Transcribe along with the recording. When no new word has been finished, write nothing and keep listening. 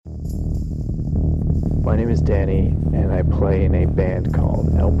My name is Danny, and I play in a band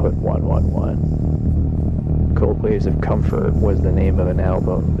called Output 111. Cold Waves of Comfort was the name of an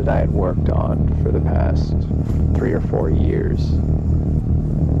album that I had worked on for the past 3 or 4 years.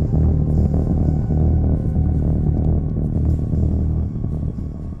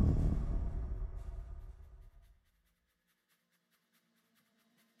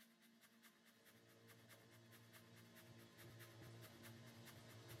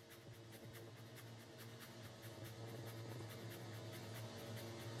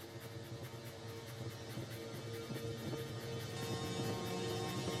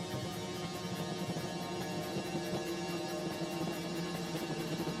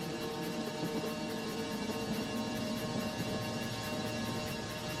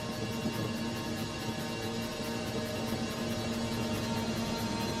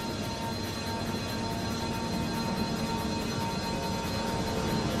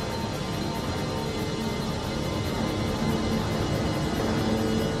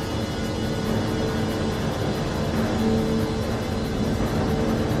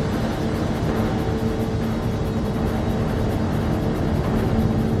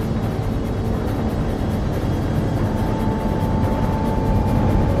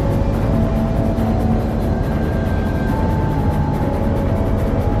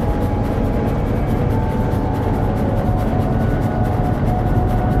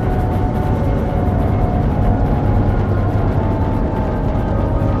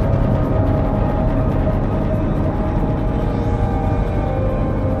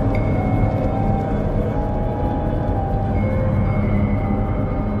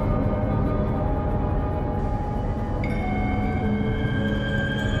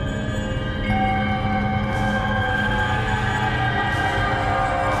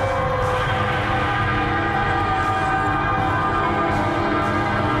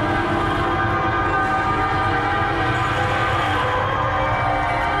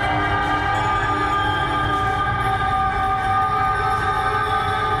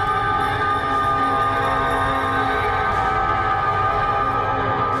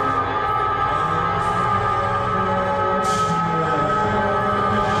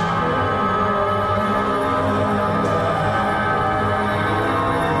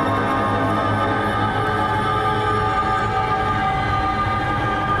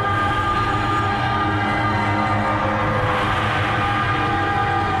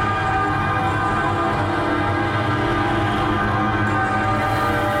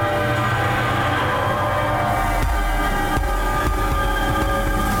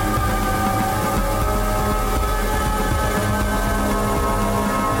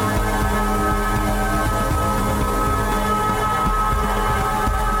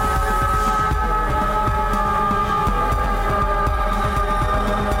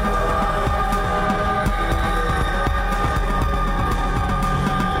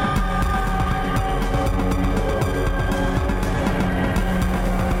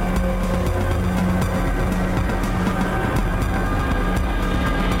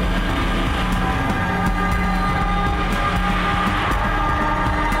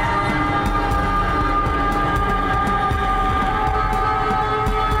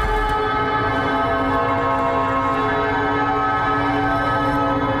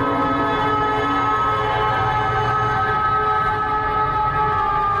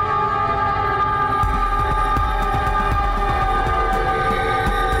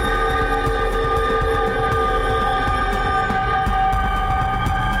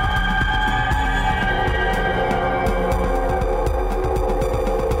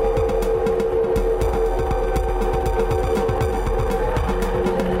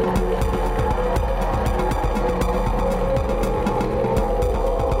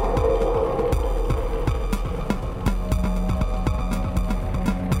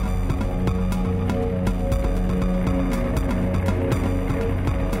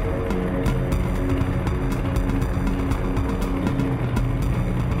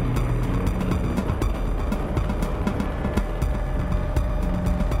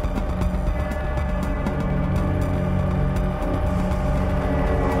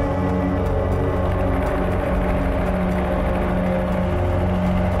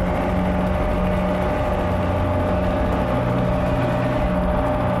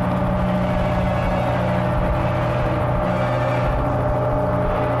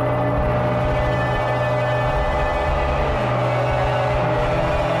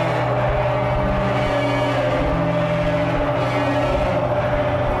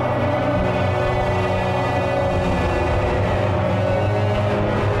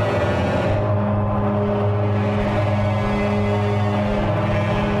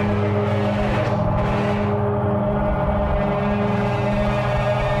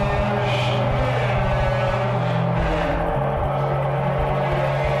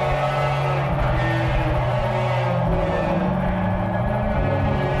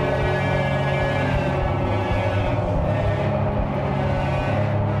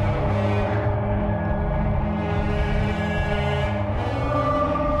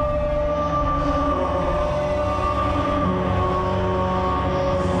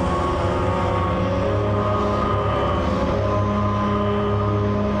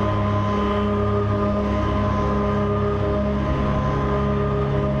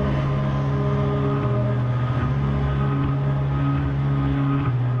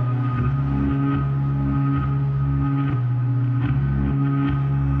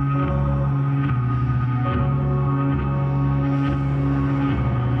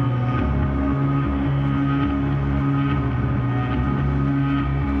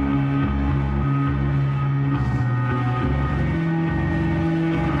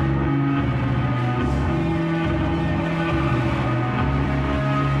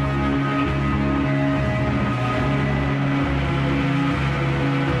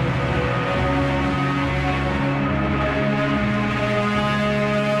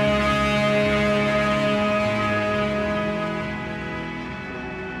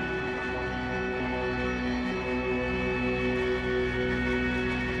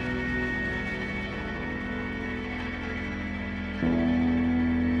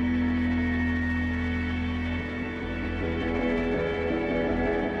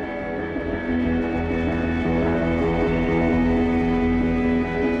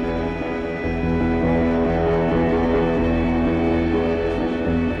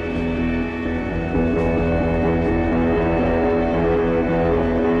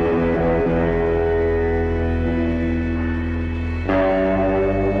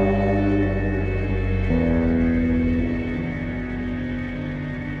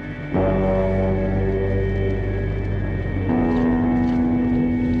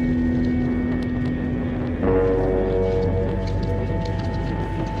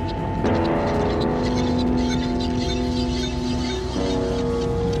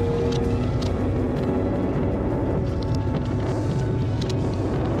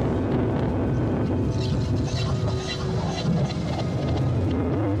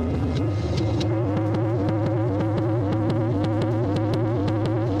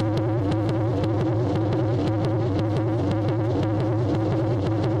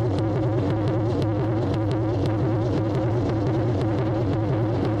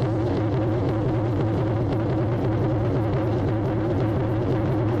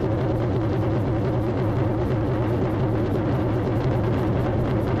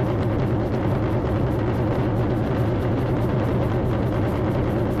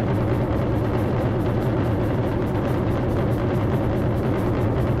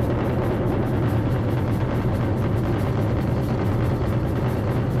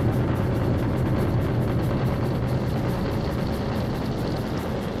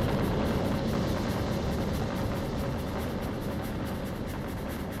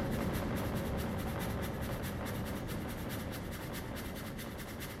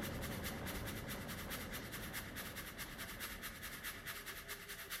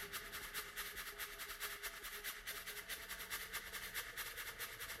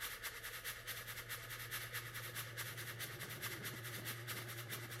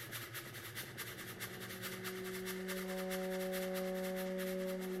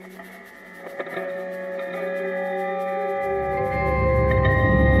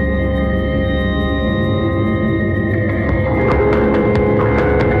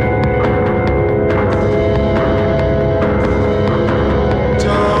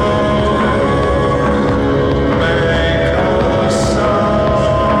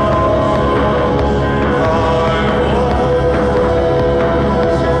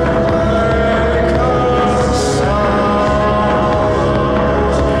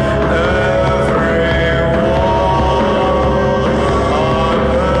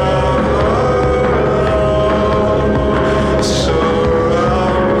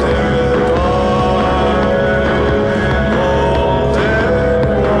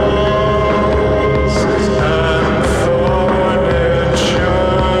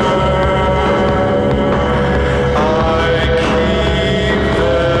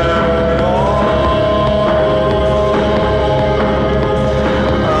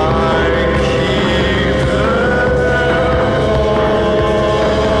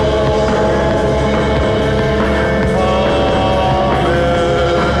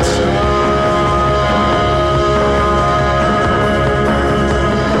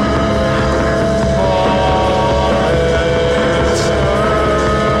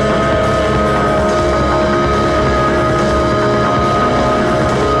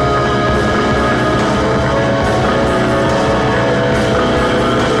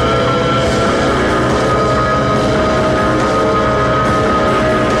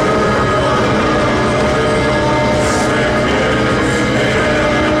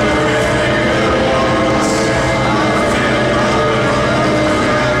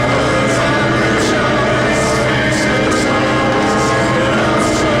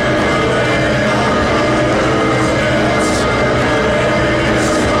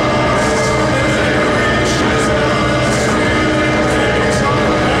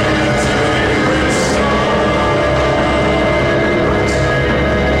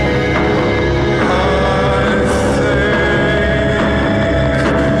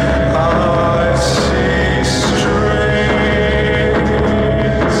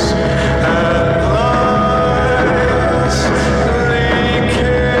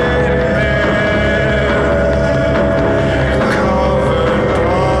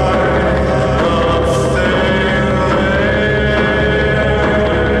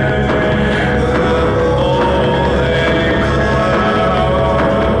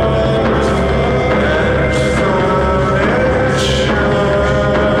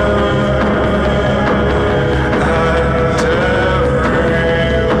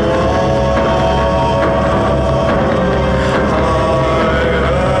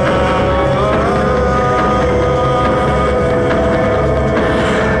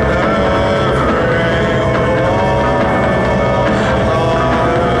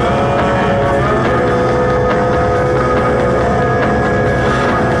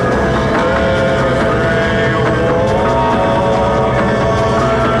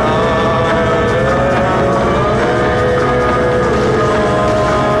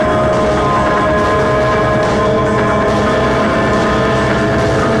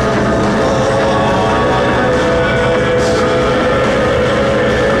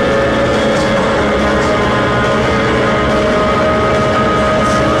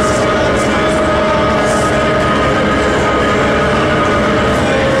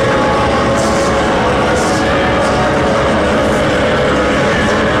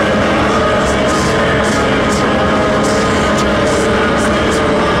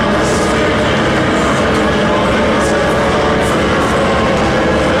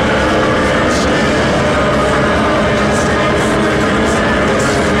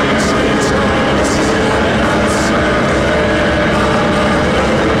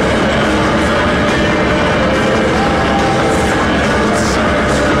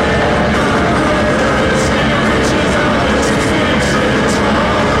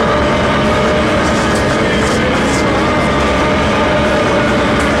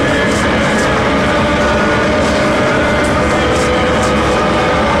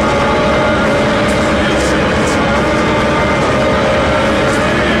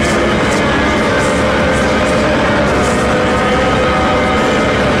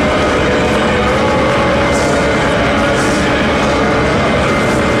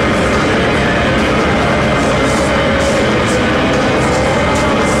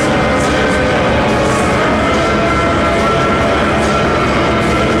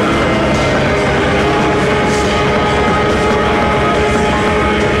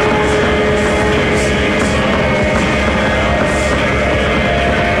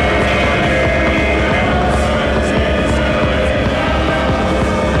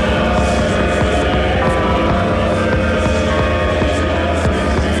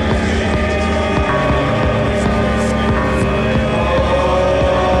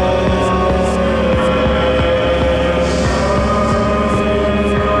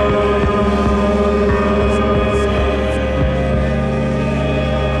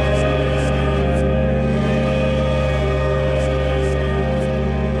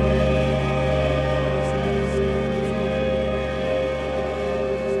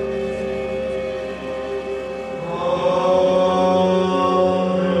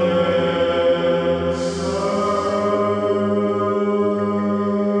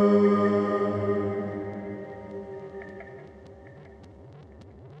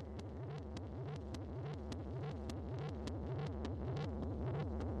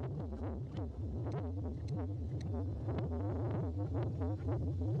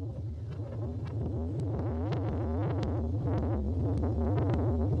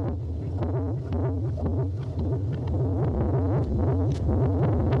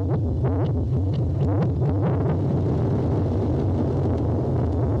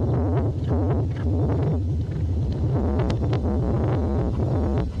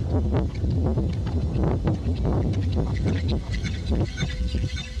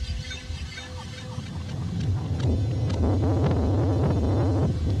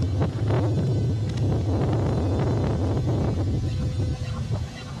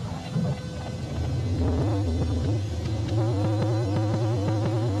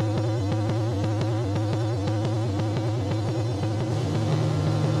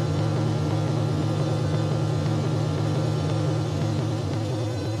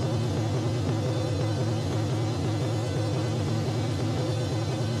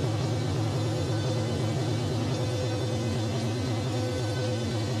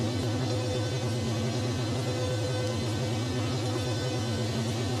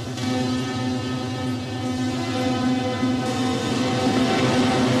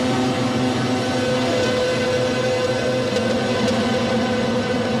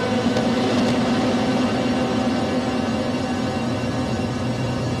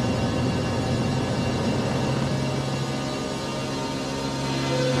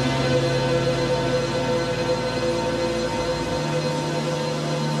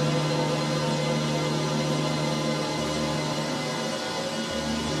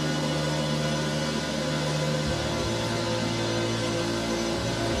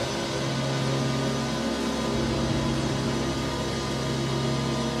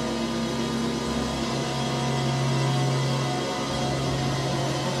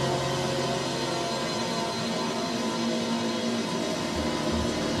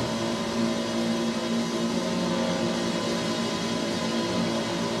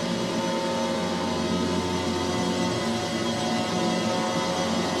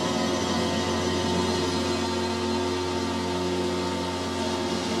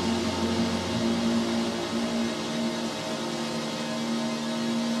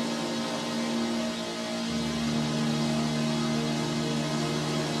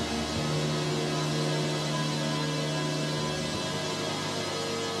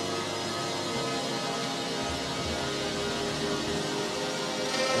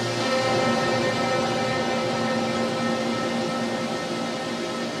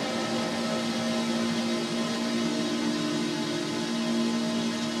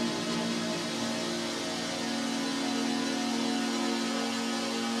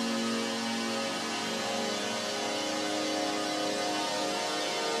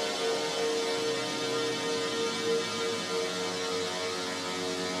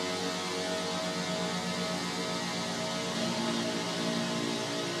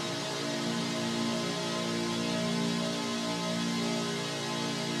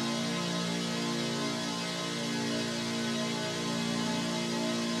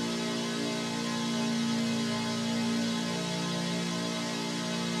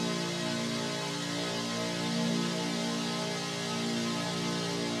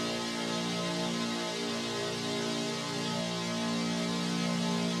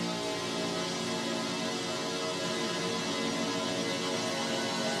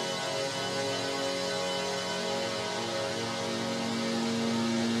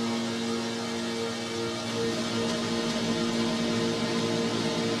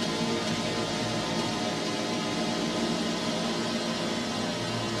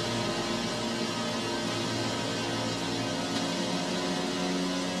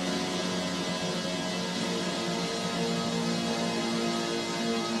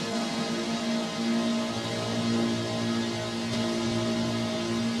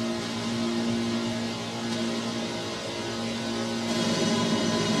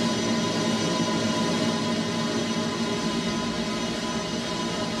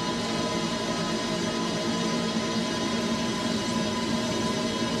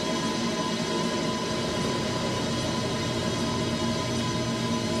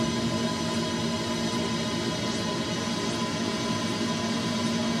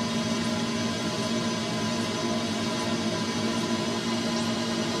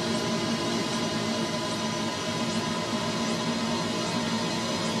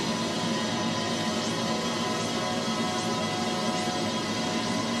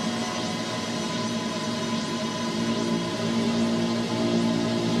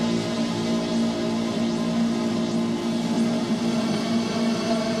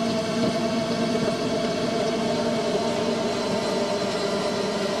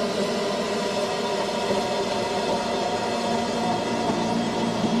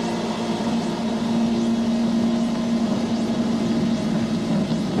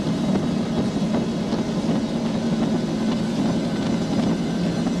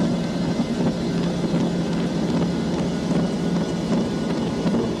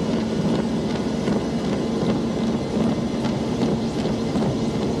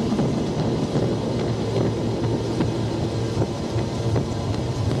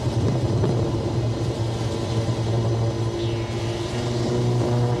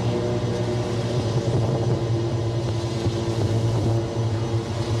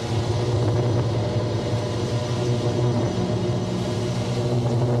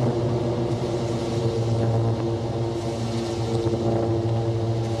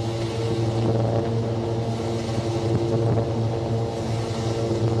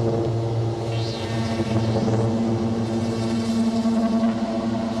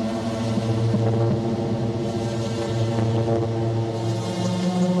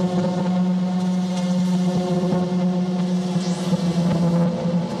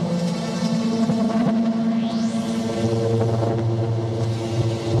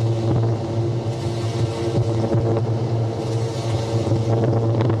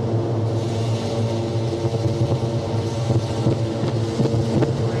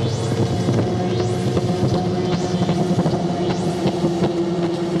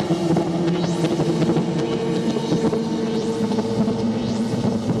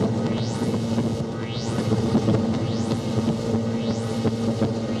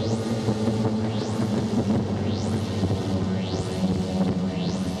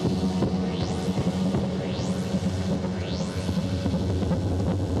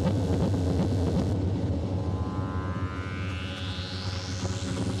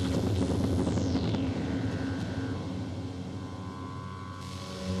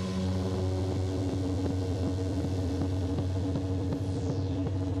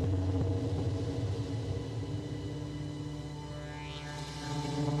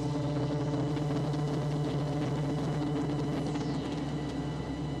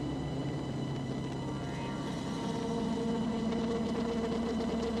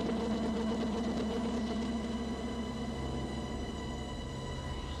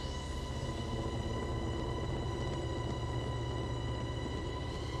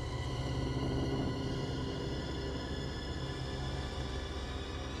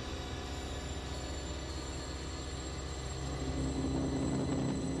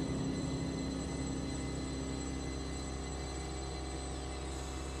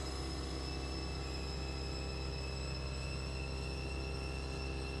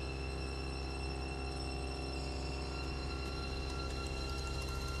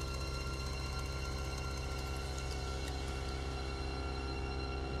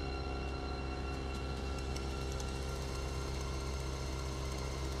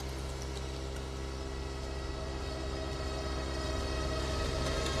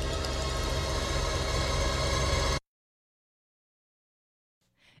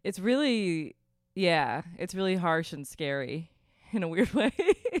 It's really, yeah, it's really harsh and scary in a weird way.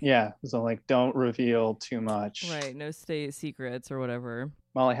 Yeah, so like don't reveal too much. Right. No state secrets or whatever.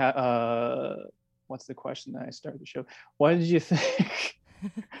 Molly, what's the question that I started the show? What did you think?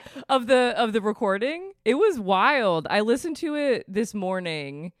 Of the recording. It was wild. I listened to it this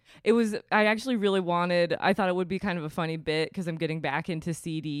morning. I actually really wanted, I thought it would be kind of a funny bit because I'm getting back into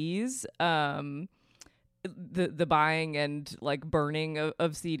CDs. The buying and like burning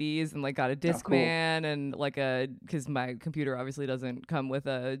of CDs, and like got a Discman and like because my computer obviously doesn't come with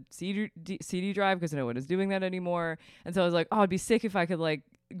a CD drive because no one is doing that anymore. And so I was like, oh, it'd be sick if I could like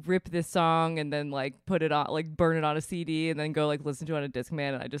rip this song and then like put it on, like burn it on a CD and then go like listen to it on a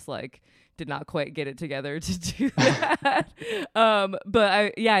Discman. And I just like did not quite get it together to do that. But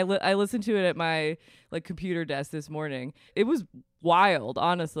I listened to it at my like computer desk this morning. It was wild,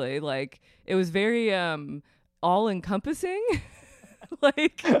 honestly. Like it was very all encompassing.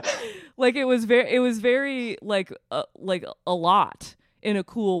 like it was very like a lot in a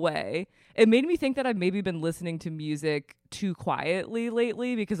cool way. It made me think that I've maybe been listening to music too quietly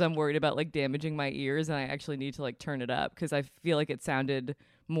lately because I'm worried about like damaging my ears, and I actually need to like turn it up because I feel like it sounded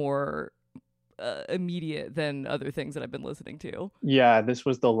more immediate than other things that I've been listening to. Yeah, this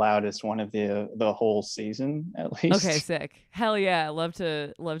was the loudest one of the whole season, at least. Okay, sick. Hell yeah, love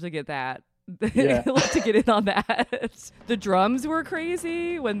to get that. Yeah. Love to get in on that. The drums were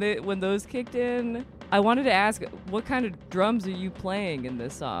crazy when those kicked in. I wanted to ask, what kind of drums are you playing in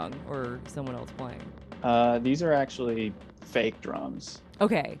this song, or someone else playing? These are actually fake drums.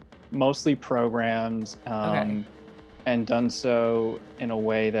 Okay. Mostly programmed, Okay. and done so in a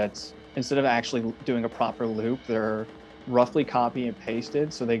way that's, instead of actually doing a proper loop, they're roughly copy and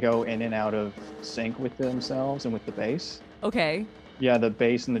pasted, so they go in and out of sync with themselves and with the bass. Okay. Yeah, the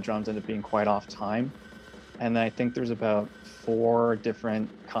bass and the drums end up being quite off time. And I think there's about 4 different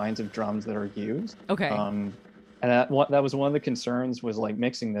kinds of drums that are used. Okay. And that was one of the concerns, was like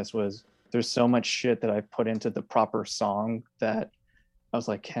mixing this, was there's so much shit that I put into the proper song that I was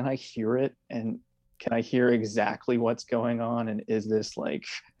like, can I hear it? And can I hear exactly what's going on? And is this like,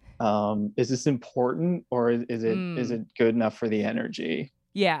 is this important, or is it good enough for the energy?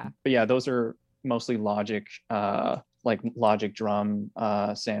 Yeah. But yeah, those are mostly Logic drum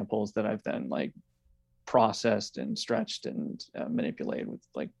samples that I've then like processed and stretched and manipulated with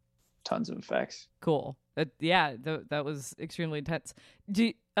like tons of effects. Cool. That was extremely intense.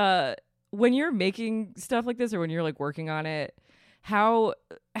 When you're making stuff like this, or when you're like working on it, how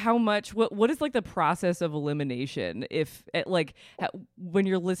much, what is like the process of elimination, if when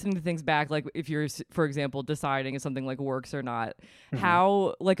you're listening to things back, like if you're, for example, deciding if something like works or not,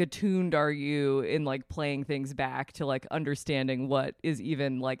 how like attuned are you in like playing things back to like understanding what is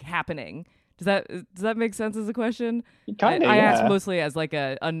even like happening? Does that make sense as a question? Kind of. I yeah. ask mostly as like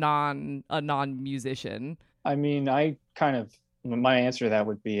a non musician. I mean, my answer to that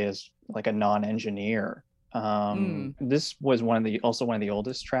would be as like a non-engineer. This was also one of the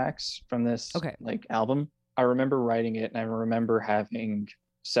oldest tracks from this like album. I remember writing it, and I remember having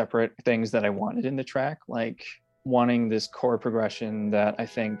separate things that I wanted in the track, like wanting this chord progression that I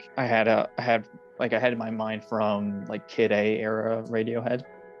think I had in my mind from like Kid A era Radiohead.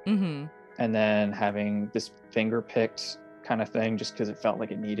 And then having this finger picked kind of thing, just because it felt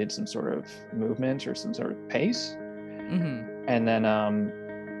like it needed some sort of movement or some sort of pace. And then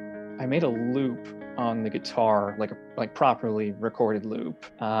I made a loop on the guitar, like properly recorded loop,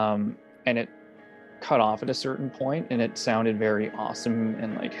 and it cut off at a certain point, and it sounded very awesome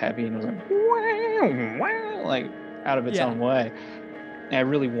and like heavy, and it was like wow, wow, like out of its own way. And I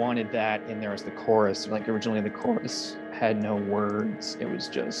really wanted that in there as the chorus. Like originally the chorus had no words, it was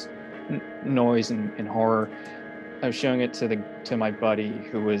just noise and horror. I was showing it to my buddy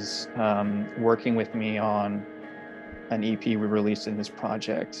who was working with me on an EP we released in this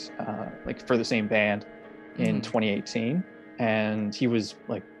project, like for the same band in 2018. And he was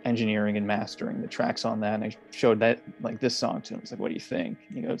like engineering and mastering the tracks on that. And I showed that like this song to him. I was like, what do you think?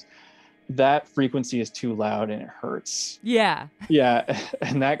 And he goes, that frequency is too loud and it hurts. Yeah. Yeah.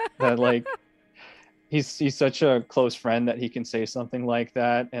 And that like, he's such a close friend that he can say something like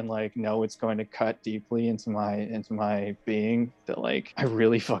that and like know it's going to cut deeply into my being, that like I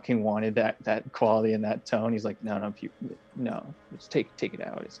really fucking wanted that quality and that tone. He's like, no, just take it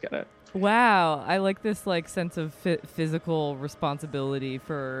out. It's gotta. Wow, I like this like sense of physical responsibility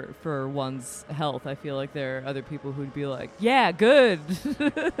for one's health. I feel like there are other people who'd be like, yeah, good.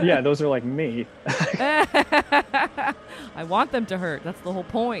 Yeah, those are like me. I want them to hurt. That's the whole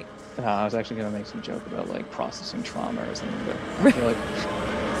point. I was actually gonna make some joke about like processing trauma or something, but I feel like.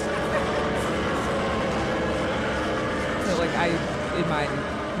 So like in my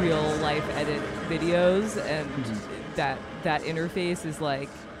real life edit videos, and that interface is like,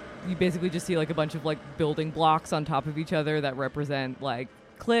 you basically just see like a bunch of like building blocks on top of each other that represent like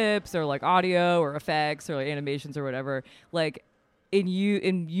clips or like audio or effects or like animations or whatever. Like in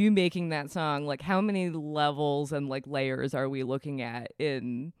you making that song, like how many levels and like layers are we looking at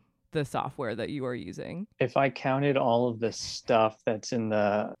in the software that you are using? If I counted all of the stuff that's in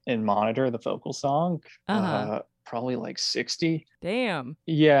Monitor, the vocal song, probably like 60. Damn.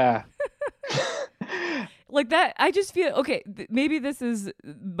 Yeah. Like that, I just feel okay. Maybe this is,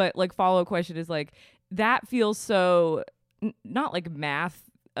 but like follow-up question is like, that feels so not like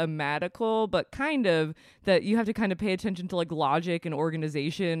mathematical, but kind of that you have to kind of pay attention to like logic and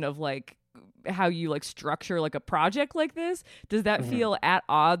organization of like how you like structure like a project like this. Does that feel at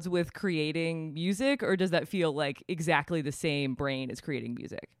odds with creating music, or does that feel like exactly the same brain as creating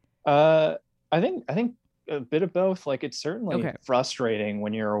music? I think a bit of both. Like it's certainly frustrating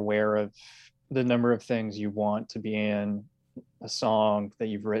when you're aware of the number of things you want to be in a song that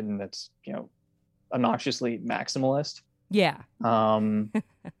you've written that's, you know, obnoxiously maximalist. Yeah. And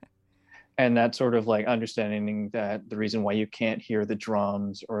that sort of like understanding that the reason why you can't hear the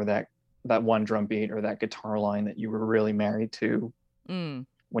drums or that one drum beat or that guitar line that you were really married to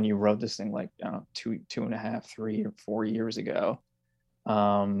when you wrote this thing, like, I don't know, 2.5, 3 or 4 years ago.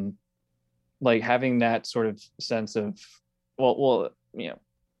 Like having that sort of sense of, well, you know,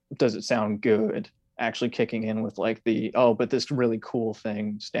 does it sound good, actually kicking in with like but this really cool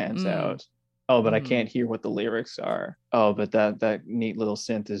thing stands out. But I can't hear what the lyrics are. But that neat little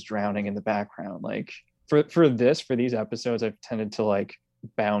synth is drowning in the background. Like for these episodes, I've tended to like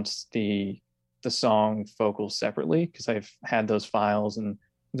bounce the song vocals separately, because I've had those files, and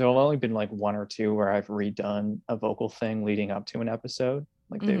there have only been like 1 or 2 where I've redone a vocal thing leading up to an episode.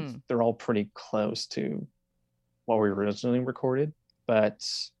 Like they're all pretty close to what we originally recorded, but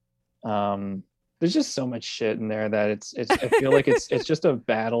there's just so much shit in there that it's I feel like it's just a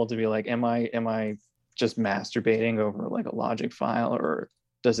battle to be like, am I just masturbating over like a Logic file, or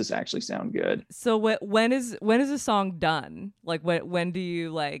does this actually sound good? So when is a song done? Like when do you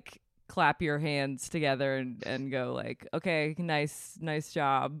like clap your hands together and go like, okay, nice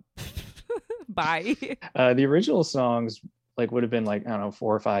job, bye? The original songs like would have been like, I don't know,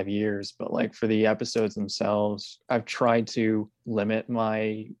 4 or 5 years, but like for the episodes themselves, I've tried to limit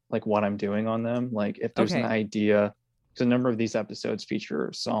my like what I'm doing on them. Like if there's an idea, because a number of these episodes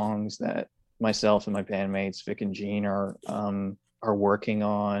feature songs that myself and my bandmates Vic and Gene are working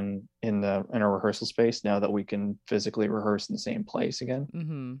on in a rehearsal space now that we can physically rehearse in the same place again,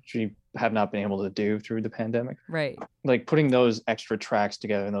 which we have not been able to do through the pandemic. Right. Like putting those extra tracks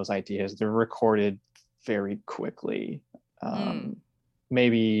together and those ideas, they're recorded very quickly.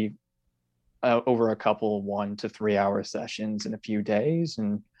 Maybe over a couple 1 to 3 hour sessions in a few days.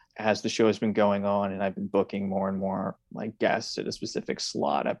 And as the show has been going on and I've been booking more and more like guests at a specific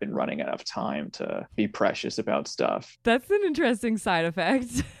slot, I've been running out of time to be precious about stuff. That's an interesting side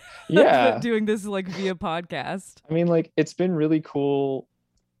effect. Yeah. Doing this like via podcast. I mean, like it's been really cool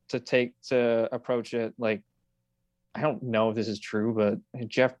to approach it. Like, I don't know if this is true, but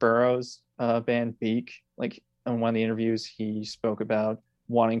Jeff Burrows' band Beak, like in one of the interviews, he spoke about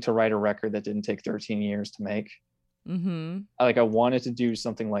wanting to write a record that didn't take 13 years to make. Like I wanted to do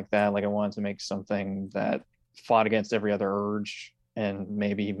something like that. Like I wanted to make something that fought against every other urge and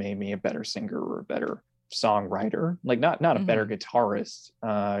maybe made me a better singer or a better songwriter. Like not a better guitarist,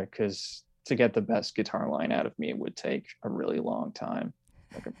 because to get the best guitar line out of me would take a really long time.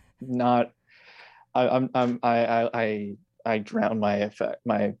 Like I drown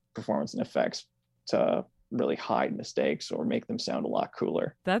my performance and effects to really hide mistakes or make them sound a lot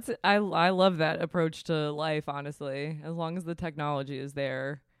cooler. I love that approach to life, honestly. As long as the technology is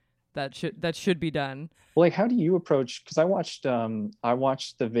there, that should be done. Like, how do you approach, because I watched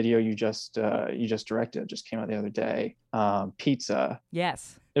the video you just directed, just came out the other day, Pizza.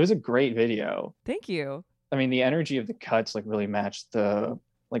 Yes, it was a great video. Thank you. I mean, the energy of the cuts like really matched the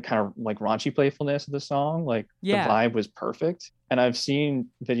like kind of like raunchy playfulness of the song. Like the vibe was perfect. And I've seen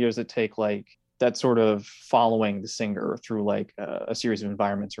videos that take like that sort of following the singer through like a series of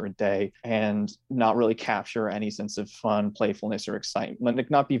environments or a day and not really capture any sense of fun, playfulness, or excitement, like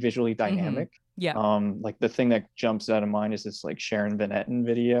not be visually dynamic. Like the thing that jumps out of mind is this like Sharon Van Etten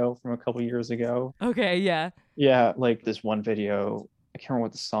video from a couple years ago. Okay, yeah, like this one video, I can't remember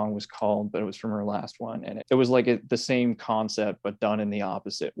what the song was called, but it was from her last one, and it was like the same concept but done in the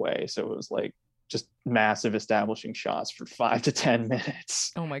opposite way. So it was like just massive establishing shots for 5 to 10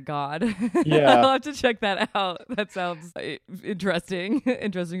 minutes. Oh my God. Yeah. I'll have to check that out. That sounds interesting.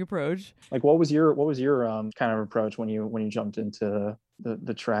 Interesting approach. Like what was your kind of approach when you jumped into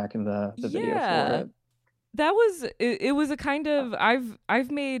the track and the video for it. That was it was a kind of I've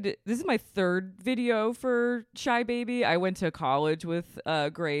made, this is my third video for Shy Baby. I went to college with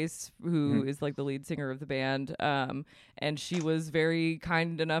Grace, who is like the lead singer of the band, and she was very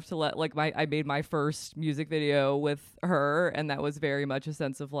kind enough to let I made my first music video with her, and that was very much a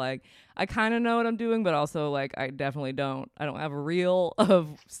sense of like I kind of know what I'm doing, but also like I don't have a reel of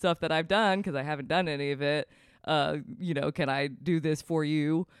stuff that I've done because I haven't done any of it. Can I do this for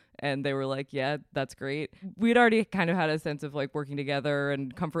you? And they were like, yeah, that's great. We'd already kind of had a sense of like working together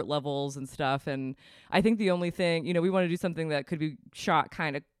and comfort levels and stuff. And I think the only thing, we want to do something that could be shot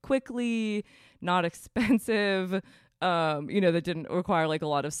kind of quickly, not expensive, that didn't require like a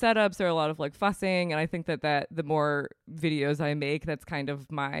lot of setups or a lot of like fussing. And I think that the more videos I make, that's kind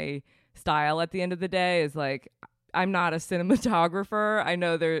of my style at the end of the day, is like, I'm not a cinematographer. I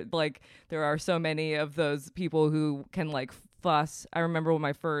know there are so many of those people who can like fuss. I remember when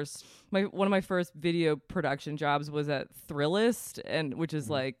one of my first video production jobs was at Thrillist, and which is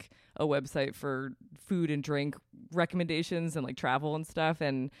like a website for food and drink recommendations and like travel and stuff.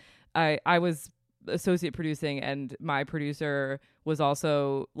 And I was associate producing, and my producer was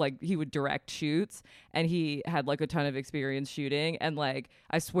also like, he would direct shoots, and he had like a ton of experience shooting. And like,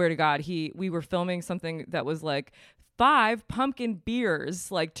 I swear to God, we were filming something that was like 5 pumpkin beers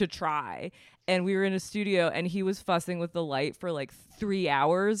like to try, and we were in a studio, and he was fussing with the light for like 3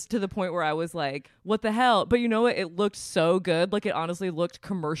 hours, to the point where I was like, what the hell? But you know what? It looked so good. Like, it honestly looked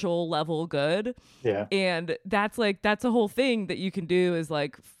commercial level good. Yeah. And that's a whole thing that you can do, is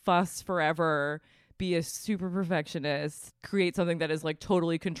like fuss forever, be a super perfectionist, create something that is like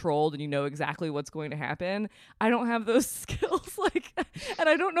totally controlled and you know exactly what's going to happen. I don't have those skills, and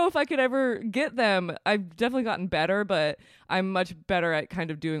I don't know if I could ever get them. I've definitely gotten better, but I'm much better at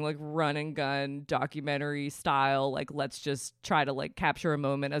kind of doing like run and gun documentary style, like let's just try to like capture a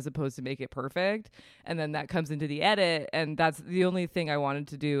moment as opposed to make it perfect. And then that comes into the edit, and that's the only thing I wanted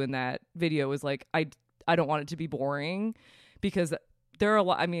to do in that video, was like I don't want it to be boring, because there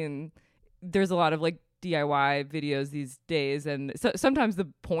are there's a lot of like DIY videos these days, and so sometimes the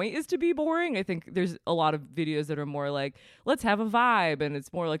point is to be boring. I think there's a lot of videos that are more like, let's have a vibe, and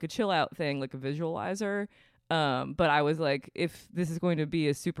it's more like a chill out thing, like a visualizer. But I was like, if this is going to be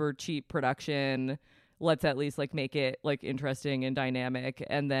a super cheap production, let's at least like make it like interesting and dynamic.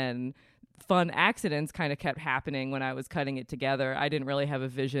 And then fun accidents kind of kept happening when I was cutting it together. I didn't really have a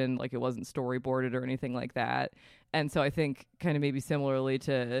vision, like it wasn't storyboarded or anything like that. And so I think kind of maybe similarly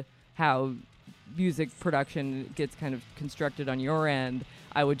to how music production gets kind of constructed on your end,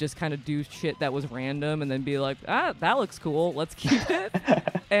 I would just kind of do shit that was random and then be like, that looks cool, let's keep it.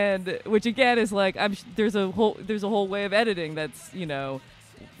 And which again is like, there's a whole way of editing that's,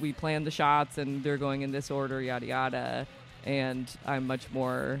 we plan the shots and they're going in this order, yada yada, and I'm much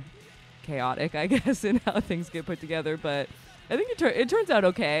more chaotic, I guess, in how things get put together. But I think it turns out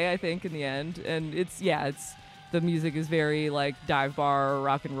okay, I think, in the end. And it's the music is very like dive bar,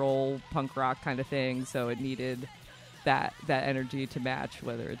 rock and roll, punk rock kind of thing. So it needed that energy to match,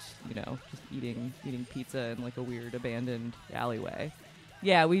 whether it's, just eating pizza in like a weird abandoned alleyway.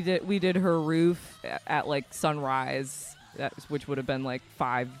 Yeah, we did her roof at like sunrise, which would have been like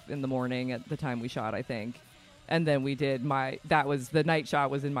 5 a.m. at the time we shot, I think. And then we did the night shot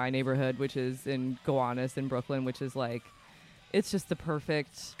was in my neighborhood, which is in Gowanus in Brooklyn, which is like, it's just the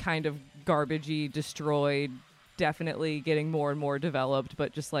perfect kind of garbagey, destroyed, definitely getting more and more developed,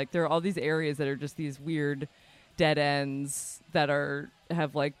 but just like there are all these areas that are just these weird dead ends that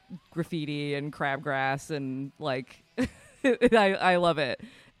have like graffiti and crabgrass, and like I love it.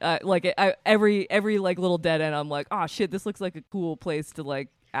 Every like little dead end, I'm like, oh shit, this looks like a cool place to like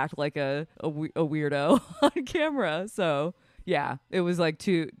act like a weirdo on camera. So yeah, it was like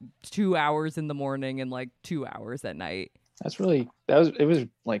 2 hours in the morning and like 2 hours at night. It was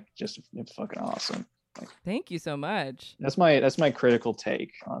like just fucking awesome. Thank you so much. That's my critical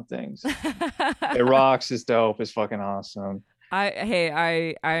take on things. It rocks, is dope, is fucking awesome.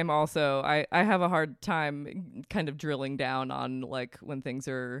 I'm also I have a hard time kind of drilling down on like when things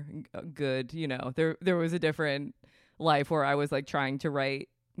are good. There was a different life where I was like trying to write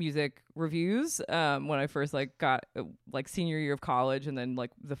music reviews when I first like got like senior year of college, and then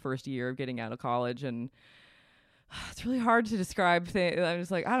like the first year of getting out of college, and it's really hard to describe things. I'm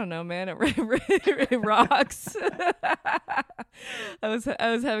just like, I don't know, man. It rocks. I was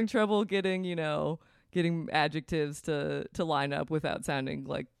having trouble getting adjectives to line up without sounding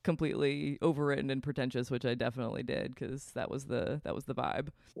like completely overwritten and pretentious, which I definitely did, because that was the vibe.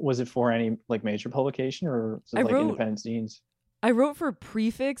 Was it for any like major publication, or was it like independent zines? I wrote for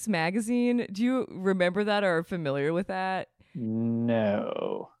Prefix magazine. Do you remember that or are familiar with that?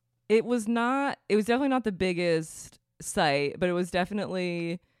 No. It was definitely not the biggest site, but it was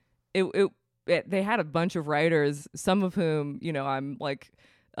definitely they had a bunch of writers, some of whom, I'm like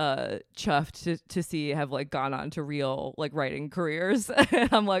chuffed to see have like gone on to real like writing careers. And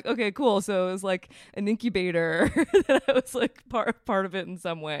I'm like, okay, cool. So it was like an incubator that I was like part of it in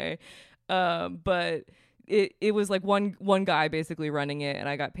some way. But it was like one guy basically running it, and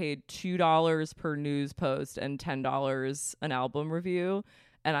I got paid $2 per news post and $10 an album review.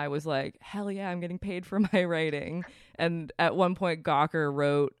 And I was like, hell yeah, I'm getting paid for my writing. And at one point, Gawker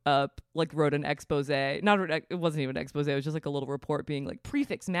wrote an expose. It wasn't even an expose. It was just like a little report being like,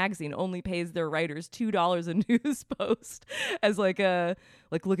 Prefix Magazine only pays their writers $2 a news post as like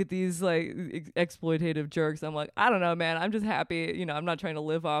look at these like exploitative jerks. I'm like, I don't know, man. I'm just happy. I'm not trying to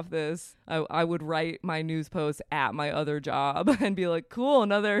live off this. I would write my news posts at my other job and be like, cool,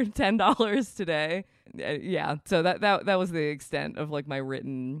 another $10 today. Yeah. So that was the extent of like my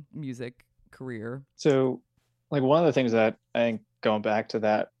written music career. So like one of the things that I think, going back to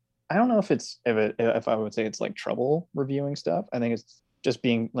that, I don't know if I would say it's like trouble reviewing stuff. I think it's just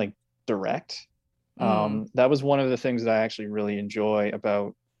being like direct. That was one of the things that I actually really enjoy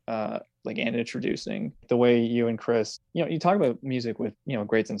about like and introducing the way you and Chris, you talk about music with a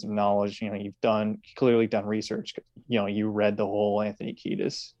great sense of knowledge. You've clearly done research. You read the whole Anthony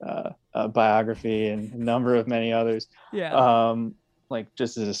Kiedis biography and a number of many others. Yeah. Like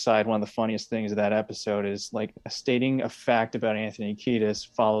just as a side, one of the funniest things of that episode is like stating a fact about Anthony Kiedis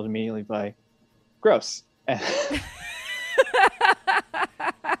followed immediately by gross.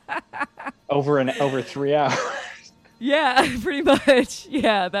 over 3 hours. Yeah, pretty much.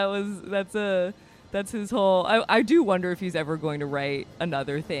 Yeah, that's his whole. I do wonder if he's ever going to write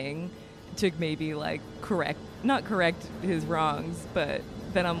another thing to maybe like not correct his wrongs, but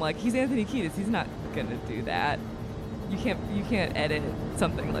then I'm like, he's Anthony Kiedis. He's not gonna do that. You can't edit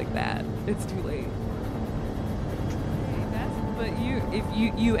something like that. It's too late. But if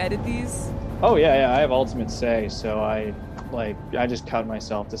you edit these? Oh yeah, I have ultimate say. So I just cut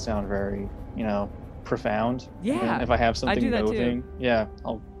myself to sound very profound. Yeah. And if I have something moving, too. Yeah,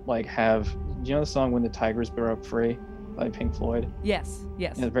 I'll like have. Do you know the song "When the Tigers Broke Free" by Pink Floyd? Yes.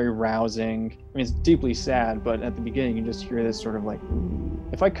 It's very rousing. I mean, it's deeply sad, but at the beginning you just hear this sort of like.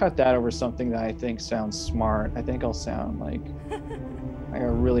 If I cut that over something that I think sounds smart, I think I'll sound like I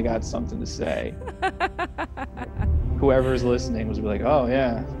really got something to say. Whoever's listening was like, "Oh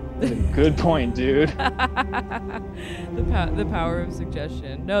yeah, that's a good point, dude." The power of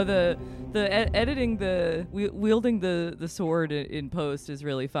suggestion. No, the editing, wielding the sword in post is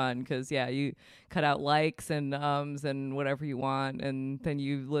really fun because you cut out likes and ums and whatever you want, and then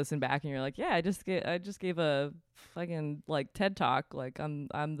you listen back and you're like, yeah, I just gave a fucking like TED talk, like I'm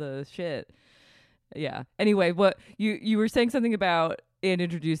the shit. Yeah. Anyway, what you were saying something about in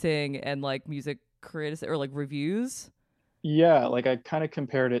introducing and like music critics or like reviews. Yeah, like I kind of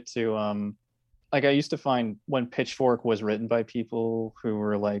compared it to like I used to find when Pitchfork was written by people who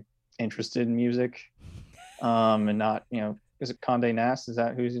were like interested in music and not is it Condé Nast, is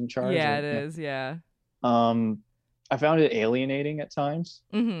that who's in charge? It is. Yeah. I found it alienating at times.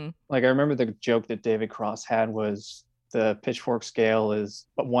 Like I remember the joke that David Cross had was the Pitchfork scale is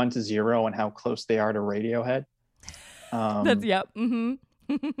 1 to 0 and how close they are to Radiohead. That's yep.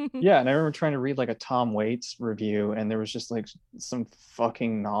 Yeah, and I remember trying to read like a Tom Waits review, and there was just like some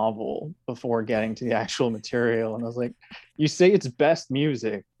fucking novel before getting to the actual material, and I was like, you say it's best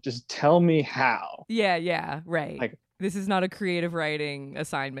music, just tell me how. Yeah, right. Like, this is not a creative writing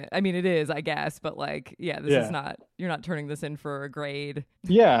assignment. I mean, it is, I guess, but like, this is not, you're not turning this in for a grade.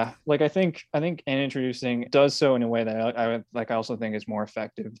 Yeah, like I think and introducing does so in a way that I also think is more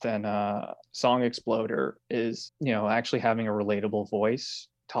effective than Song Exploder is, actually having a relatable voice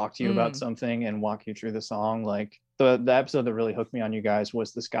talk to you about something and walk you through the song. Like the episode that really hooked me on you guys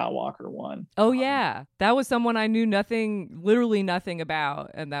was the Scott Walker one. Oh yeah, that was someone I knew literally nothing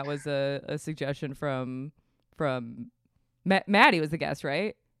about, and that was a suggestion from Maddie was the guest,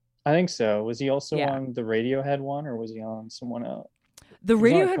 right? I think so. Was he also on the Radiohead one, or was he on someone else? The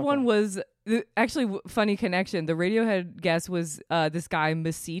Radiohead one was actually funny connection. The Radiohead guest was this guy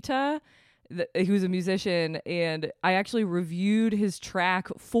Masita, he was a musician, and I actually reviewed his track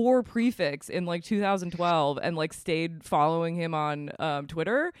for Prefix in like 2012 and like stayed following him on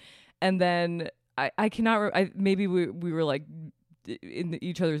Twitter. And then I cannot maybe we were like in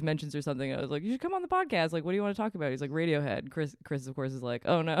each other's mentions or something. I was like, you should come on the podcast, like what do you want to talk about? He's like, Radiohead. Chris of course is like,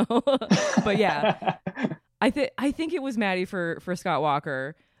 oh no. But yeah, I think it was Maddie for Scott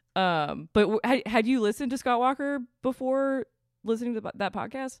Walker. But had you listened to Scott Walker before listening to that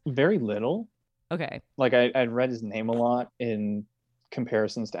podcast? Very little. Okay. Like I'd read his name a lot in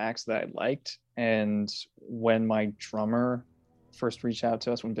comparisons to acts that I liked. And when my drummer first reached out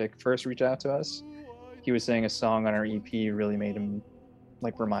to us, when Vic first reached out to us, he was saying a song on our EP really made him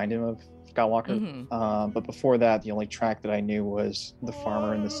like remind him of Scott Walker. But before that, the only track that I knew was The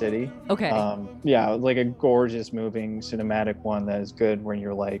Farmer in the City. Okay. Yeah, like a gorgeous, moving, cinematic one that is good when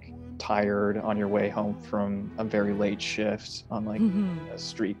you're like tired on your way home from a very late shift on like a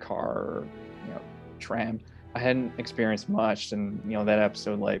streetcar or, you know, tram. I hadn't experienced much, and you know that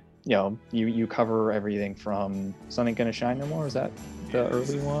episode, like, you know, you cover everything from Sun Ain't Gonna Shine No More. Is that the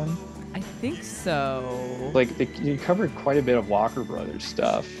early one? I think so. Like you covered quite a bit of Walker Brothers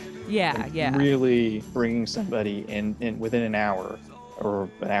stuff. Yeah, like yeah. Really bringing somebody in within an hour or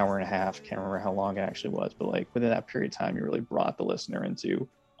an hour and a half. Can't remember how long it actually was, but like within that period of time, you really brought the listener into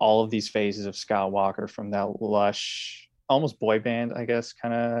all of these phases of Scott Walker, from that lush, almost boy band, I guess,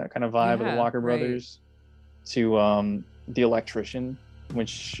 kind of vibe of the Walker Brothers, to The Electrician,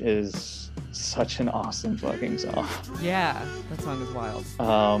 which is such an awesome fucking song. Yeah, that song is wild.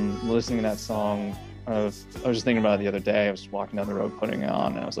 Listening to that song, I was just thinking about it the other day. I was walking down the road putting it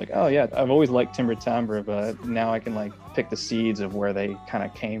on, and I was like, oh yeah, I've always liked Timbre Timbre, but now I can like pick the seeds of where they kind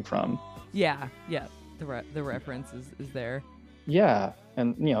of came from. Yeah, the reference is there. Yeah,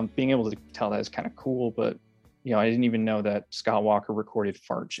 and you know, being able to tell that is kind of cool, but you know, I didn't even know that Scott Walker recorded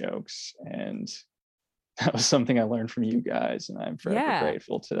fart jokes, and that was something I learned from you guys, and I'm forever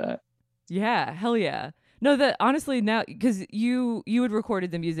grateful to that. Yeah, hell yeah. No, that honestly now, because you had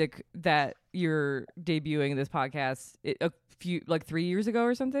recorded the music that you're debuting this podcast a few, like 3 years ago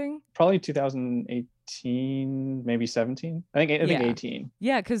or something. Probably 2018, maybe 17. I think 18.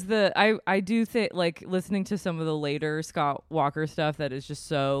 Yeah, because I do think like listening to some of the later Scott Walker stuff that is just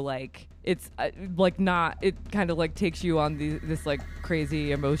so like it's like not, it kind of like takes you on this like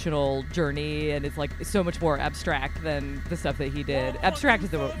crazy emotional journey, and it's like so much more abstract than the stuff that he did. Abstract is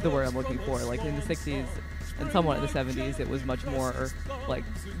the word I'm looking for. Like in the 60s and somewhat in the 70s, it was much more like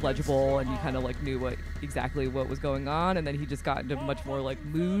legible, and you kind of like knew exactly what was going on, and then he just got into much more like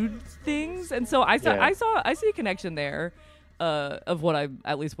mood things, and so I see a connection there of what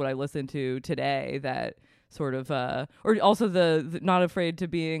I listened to today, that sort of or also the not afraid to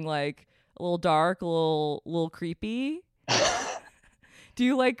being like a little dark, a little creepy. Do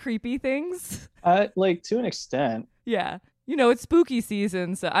you like creepy things? Like to an extent. Yeah. You know, it's spooky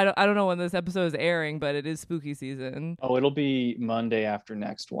season, so I don't know when this episode is airing, but it is spooky season. Oh, it'll be Monday after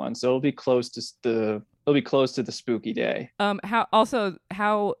next one, so it'll be close to the spooky day. How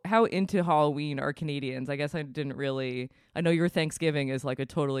into Halloween are Canadians? I guess I didn't really. I know your Thanksgiving is like a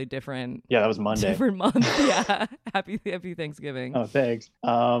totally different. Yeah, that was Monday. Different month. Yeah, happy Thanksgiving. Oh, thanks.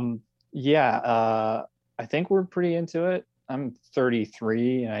 Yeah. I think we're pretty into it. I'm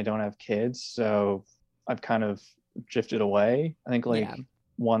 33 and I don't have kids, so I've kind of drifted away. I think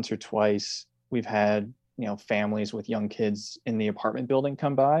once or twice we've had, you know, families with young kids in the apartment building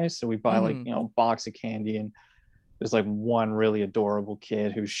come by, so we buy like, you know, a box of candy, and there's like one really adorable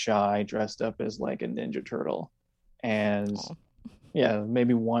kid who's shy dressed up as like a Ninja Turtle, and yeah,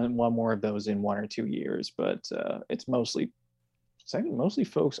 maybe one more of those in 1 or 2 years, but it's mostly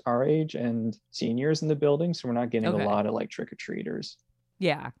folks our age and seniors in the building, so we're not getting a lot of like trick-or-treaters.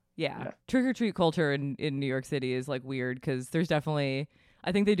 Yeah. Trick-or-treat culture in New York City is like weird, because there's definitely,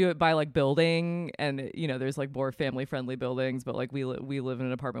 I think they do it by like building, and you know, there's like more family friendly buildings, but like we live in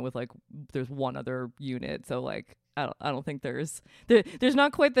an apartment with like there's one other unit, so like I don't think there's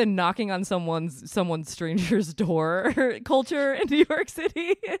not quite the knocking on someone's stranger's door culture in New York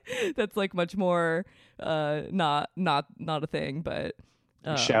City. That's like much more not a thing, but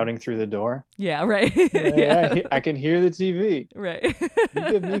shouting through the door. Yeah, right. Yeah. I can hear the TV. Right.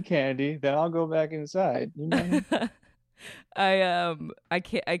 You give me candy, then I'll go back inside. You know?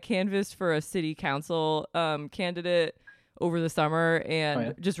 I canvassed for a city council candidate over the summer,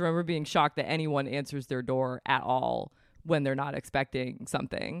 and just remember being shocked that anyone answers their door at all when they're not expecting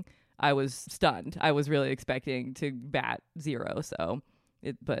something. I was stunned. I was really expecting to bat zero.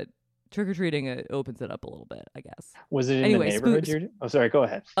 But trick-or-treating, it opens it up a little bit, I guess. Was it in the neighborhood? Oh, sorry, go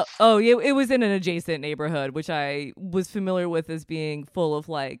ahead. It was in an adjacent neighborhood, which I was familiar with as being full of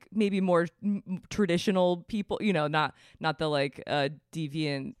like maybe more traditional people, you know, not the like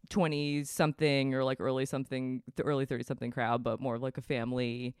deviant 20-something or like early 30-something crowd, but more of like a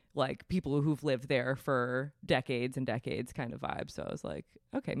family, like people who've lived there for decades and decades kind of vibe. So I was like,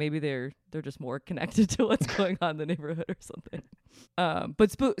 okay, maybe they're just more connected to what's going on in the neighborhood or something. But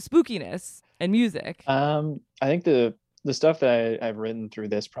spookiness and music. I think the stuff that I've written through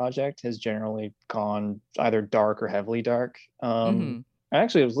this project has generally gone either dark or heavily dark.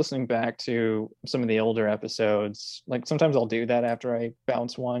 Actually, I was listening back to some of the older episodes. Like sometimes I'll do that after I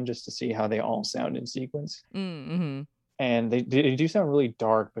bounce one just to see how they all sound in sequence. Mm-hmm. And they do sound really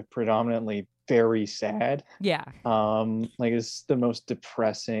dark, but predominantly very sad. Yeah. Like it's the most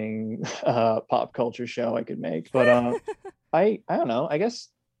depressing pop culture show I could make. But I don't know. I guess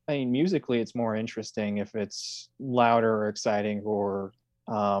I mean musically it's more interesting if it's louder or exciting or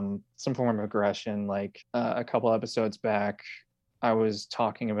some form of aggression. Like a couple episodes back, I was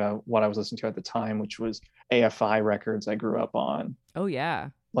talking about what I was listening to at the time, which was AFI records I grew up on. Oh yeah.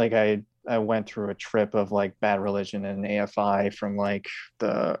 Like I went through a trip of like Bad Religion and AFI from like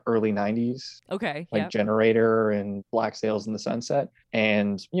the early 90s. Okay. Like Generator and Black Sails in the Sunset.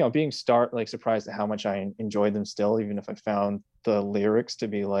 And, being surprised at how much I enjoyed them still, even if I found the lyrics to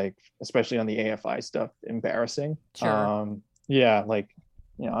be like, especially on the AFI stuff, embarrassing. Sure. Yeah, like,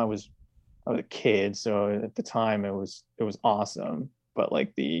 I was a kid, so at the time it was awesome, but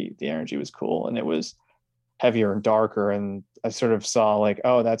like the energy was cool and it was heavier and darker, and I sort of saw like,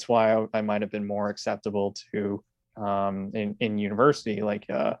 oh, that's why I might have been more acceptable to in university, like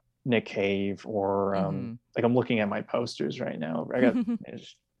Nick Cave or like I'm looking at my posters right now. I got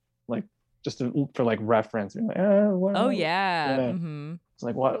like just for like reference. Like, oh yeah. Mm-hmm. It's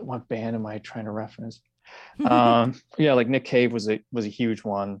like what band am I trying to reference? Yeah, like Nick Cave was a huge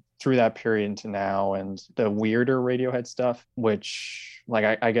one through that period into now, and the weirder Radiohead stuff, which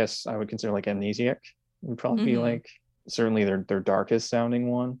like I guess I would consider like Amnesiac would probably be like certainly their darkest sounding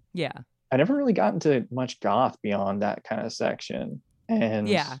one. Yeah. I never really got into much goth beyond that kind of section. And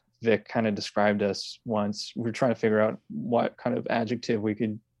Vic kind of described us once. We were trying to figure out what kind of adjective we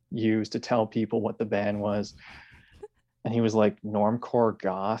could use to tell people what the band was. And he was like, normcore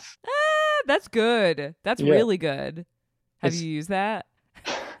goth. That's good. That's really good. Have you used that?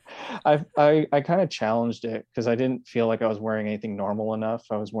 I kind of challenged it because I didn't feel like I was wearing anything normal enough.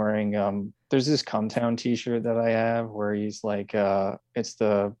 I was wearing there's this Cumtown t-shirt that I have where he's like it's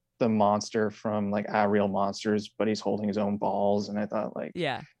the monster from like Real Monsters, but he's holding his own balls, and I thought like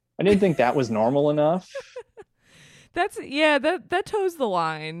I didn't think that was normal enough. That toes the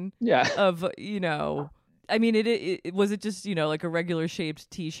line. Yeah. Of I mean it was it just like a regular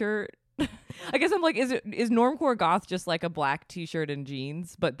shaped t-shirt. I guess I'm like, is normcore goth just like a black t-shirt and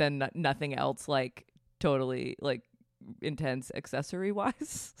jeans, but then nothing else like totally like intense accessory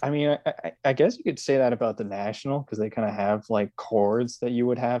wise? I mean, I guess you could say that about the National because they kind of have like chords that you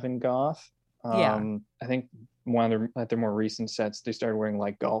would have in goth. I think one of their more recent sets, they started wearing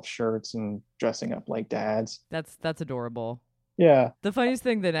like golf shirts and dressing up like dads. That's adorable. Yeah. The funniest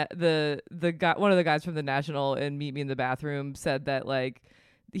thing that the guy, one of the guys from the National in Meet Me in the Bathroom said that like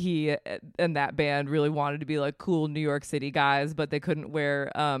he and that band really wanted to be like cool New York City guys, but they couldn't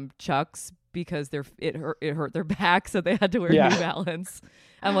wear Chucks because it hurt their back, so they had to wear New Balance.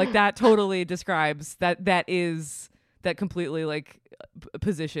 I'm like, that totally describes that completely like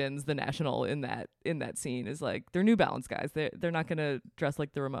positions the National in that scene is like they're New Balance guys. They're not gonna dress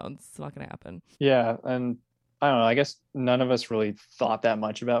like the Ramones. It's not gonna happen. Yeah, and I don't know. I guess none of us really thought that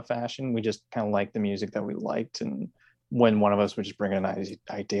much about fashion. We just kind of liked the music that we liked, and when one of us would just bring in an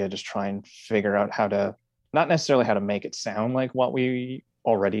idea, just try and figure out how to, not necessarily how to make it sound like what we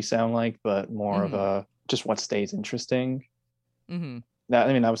already sound like, but more of a just what stays interesting. That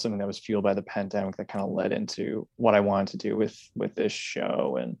was something that was fueled by the pandemic that kind of led into what I wanted to do with this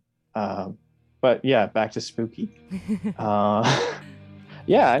show. And but yeah, back to spooky.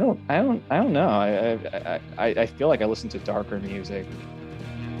 Yeah, I don't know. I feel like I listen to darker music.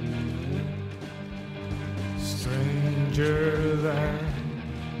 Stranger than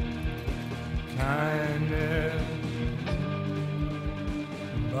kindness.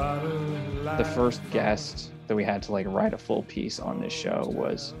 The first guest that we had to like write a full piece on this show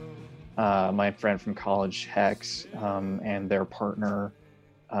was my friend from college, Hex, and their partner.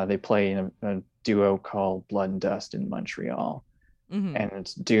 They play in a duo called Blood and Dust in Montreal, and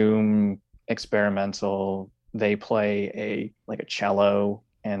it's doom experimental. They play a cello,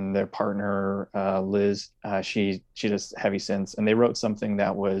 and their partner Liz, she does heavy synths, and they wrote something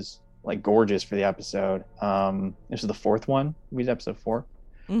that was like gorgeous for the episode. This is the fourth one. We did episode 4,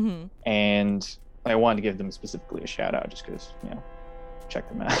 and I wanted to give them specifically a shout out just because check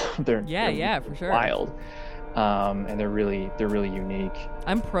them out. they're for sure wild, and they're really unique.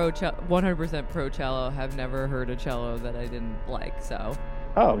 I'm 100% pro cello. Have never heard a cello that I didn't like. So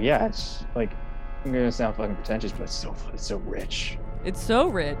it's like, I'm gonna sound fucking pretentious, but it's so rich. It's so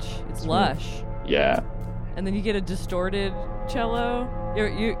rich. It's lush. Yeah. And then you get a distorted cello.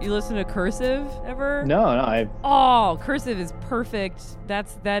 You listen to Cursive ever? No. Cursive is perfect.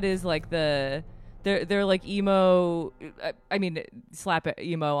 That is like the they're like emo. I mean, slap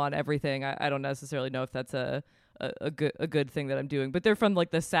emo on everything. I don't necessarily know if that's a good thing that I'm doing, but they're from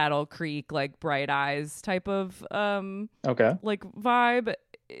like the Saddle Creek, like Bright Eyes type of okay, like vibe,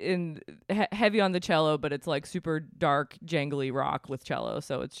 in heavy on the cello, but it's like super dark jangly rock with cello,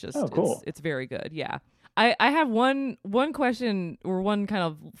 so it's just cool. It's very good. Yeah. I have one question, or one kind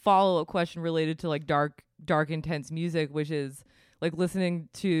of follow-up question related to like dark intense music, which is like listening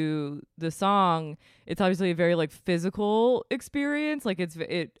to the song. It's obviously a very like physical experience. Like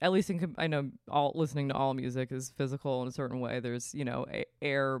it at least I know listening to all music is physical in a certain way. There's, you know,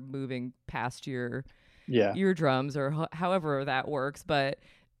 air moving past your eardrums, or however that works. But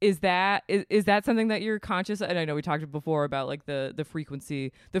is that something that you're conscious of? And I know we talked before about like the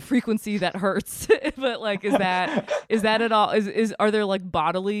frequency that hurts, but like is that at all, are there like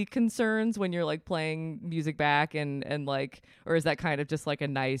bodily concerns when you're like playing music back, and like, or is that kind of just like a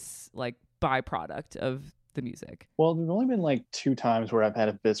nice like byproduct of the music? Well, there's only been like 2 times where I've had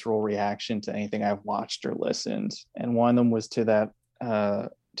a visceral reaction to anything I've watched or listened, and one of them was to that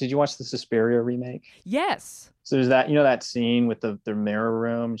did you watch the Suspiria remake? Yes. So there's that, you know, that scene with the mirror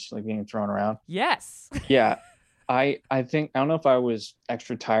room, just like being thrown around. Yes. Yeah. I think, I don't know if I was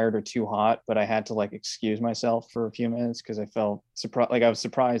extra tired or too hot, but I had to like excuse myself for a few minutes because I felt surprised. Like I was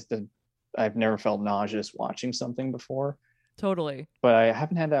surprised that I've never felt nauseous watching something before. Totally. But I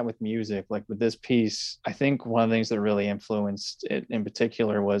haven't had that with music. Like with this piece, I think one of the things that really influenced it in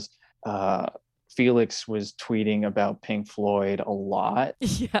particular was Felix was tweeting about Pink Floyd a lot.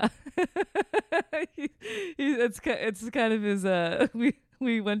 Yeah. It's kind of his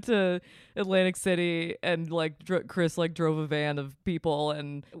we went to Atlantic City, and like Chris like drove a van of people,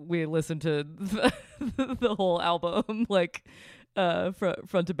 and we listened to the whole album like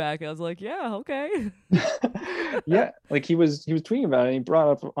front to back. And I was like, yeah, okay. Yeah, like he was tweeting about it. He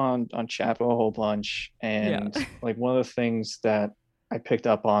brought up on Chapo a whole bunch, and like one of the things that I picked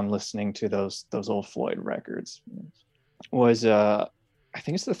up on listening to those old Floyd records was I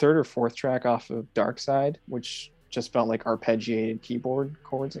think it's the 3rd or 4th track off of Dark Side, which just felt like arpeggiated keyboard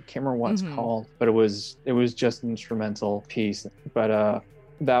chords. I can't remember what it's called, but it was just an instrumental piece. But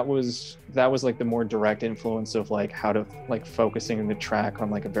that was like the more direct influence of like how to like focusing the track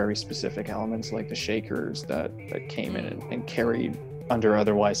on like a very specific elements, like the shakers that came in and carried under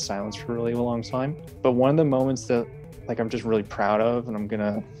otherwise silence for a really long time. But one of the moments that like I'm just really proud of, and I'm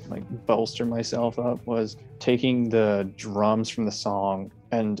gonna like bolster myself up, was taking the drums from the song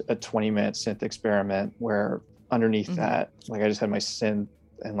and a 20-minute synth experiment where underneath that, like I just had my synth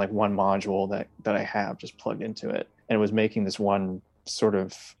and like one module that I have just plugged into it, and it was making this one sort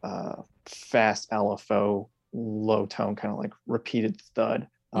of fast LFO low tone kind of like repeated thud.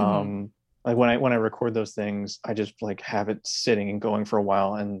 Like when I record those things, I just like have it sitting and going for a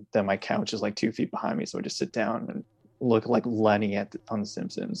while, and then my couch is like 2 feet behind me, so I just sit down and look like Lenny on The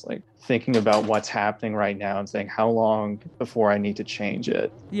Simpsons, like thinking about what's happening right now and saying how long before I need to change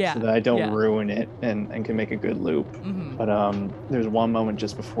it, so that I don't ruin it and can make a good loop. But there's one moment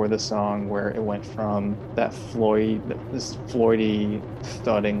just before the song where it went from this Floydy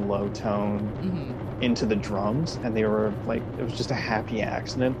thudding low tone into the drums, and they were like, it was just a happy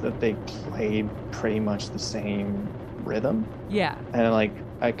accident that they played pretty much the same rhythm. And like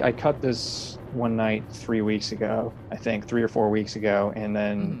I cut this one night 3 weeks ago, I think 3 or 4 weeks ago, and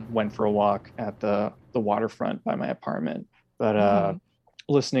then went for a walk at the waterfront by my apartment. But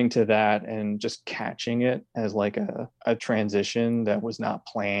listening to that and just catching it as like a transition that was not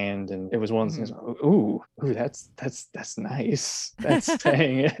planned, and it was one of those things, ooh, that's nice. That's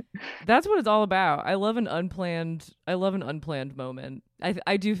saying it. That's what it's all about. I love an unplanned moment.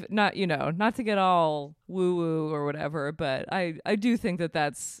 I do not, not to get all woo woo or whatever, but I do think that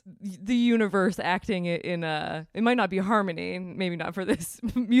that's the universe acting in it might not be harmony, maybe not for this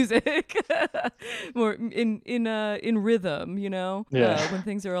music, more in rhythm, when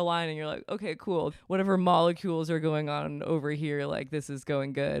things are aligning, you're like, okay, cool. Whatever molecules are going on over here, like this is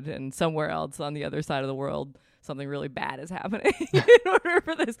going good, and somewhere else on the other side of the world, something really bad is happening in order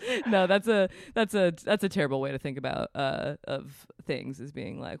for this. No, that's a terrible way to think about of things, as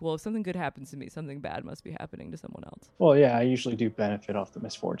being like, well, if something good happens to me, something bad must be happening to someone else. Well, yeah, I usually do benefit off the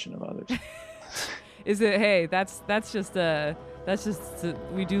misfortune of others. Is it? Hey, that's just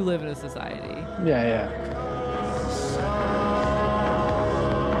we do live in a society. Yeah.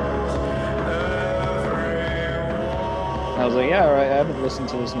 I was like, yeah, all right, I haven't listened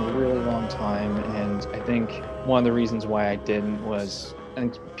to this in a really long time, and I think one of the reasons why I didn't was, I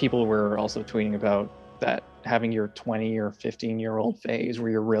think people were also tweeting about that, having your 20 or 15-year-old phase where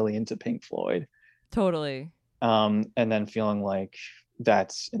you're really into Pink Floyd. Totally. And then feeling like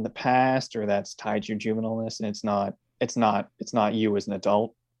that's in the past or that's tied to your juvenileness, and it's not you as an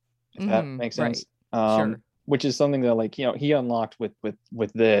adult, if that makes sense. Right. Sure. Which is something that, like, he unlocked with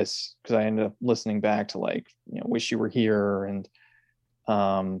this, because I ended up listening back to, like, Wish You Were Here, and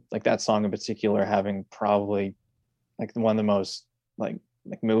like that song in particular having probably like one of the most like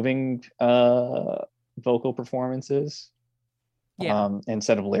moving vocal performances. And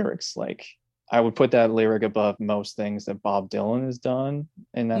set of lyrics. Like, I would put that lyric above most things that Bob Dylan has done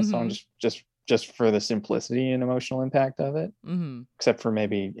in that song, just for the simplicity and emotional impact of it, except for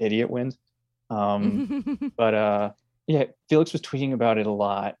maybe Idiot Wind. But yeah, Felix was tweeting about it a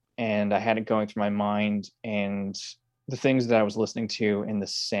lot, and I had it going through my mind, and the things that I was listening to in the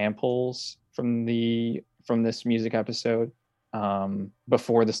samples from this music episode,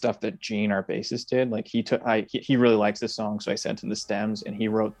 before the stuff that Gene, our bassist, did. Like, he really likes this song, so I sent him the stems, and he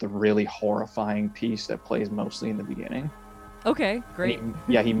wrote the really horrifying piece that plays mostly in the beginning. Okay, great.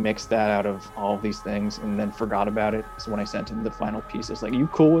 He mixed that out of all of these things and then forgot about it. So when I sent him the final piece, I was like, "You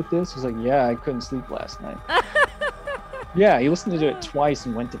cool with this?" He's like, "Yeah, I couldn't sleep last night." Yeah, he listened to it twice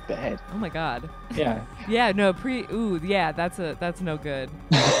and went to bed. Oh my god. Yeah. Yeah, no, that's no good.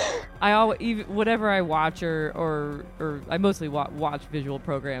 I always, whatever I watch or I mostly watch visual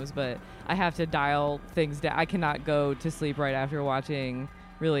programs, but I have to dial things down. I cannot go to sleep right after watching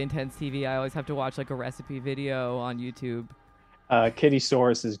really intense TV. I always have to watch like a recipe video on YouTube.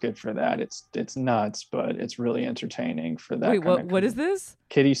 Kittysaurus is good for that. It's nuts, but it's really entertaining for that. Wait, what is this?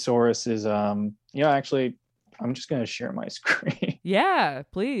 Kittysaurus is actually, I'm just gonna share my screen. Yeah,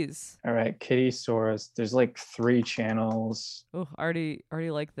 please. All right, Kittysaurus. There's like 3 channels. Oh, already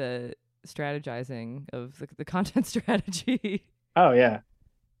like the strategizing of the content strategy. Oh yeah,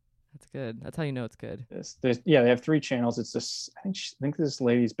 that's good. That's how you know it's good. They have 3 channels. It's this. I think this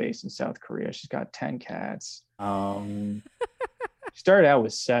lady's based in South Korea. She's got 10 cats. She started out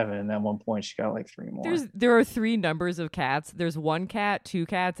with 7, and at one point she got like 3 more. There are 3 numbers of cats. There's 1 cat, 2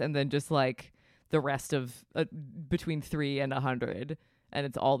 cats, and then just like the rest of between 3 and 100, and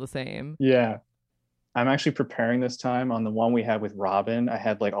it's all the same. Yeah, I'm actually preparing this time on the one we had with Robin. I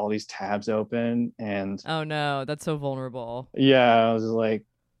had like all these tabs open, and oh no, that's so vulnerable. Yeah, I was like,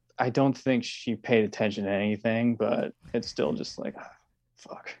 I don't think she paid attention to anything, but it's still just like,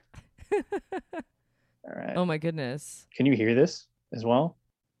 fuck. All right. Oh my goodness. Can you hear this as well?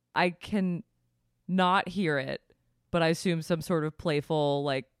 I can not hear it, but I assume some sort of playful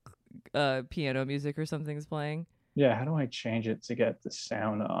like piano music or something is playing. Yeah, how do I change it to get the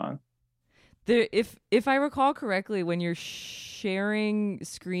sound on? If I recall correctly, when you're sharing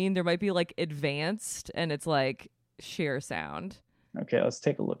screen, there might be like advanced, and it's like share sound. Okay, let's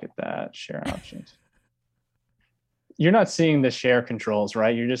take a look at that. Share options. You're not seeing the share controls,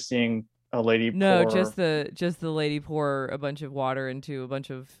 right? You're just seeing a lady pour. No, just the lady pour a bunch of water into a bunch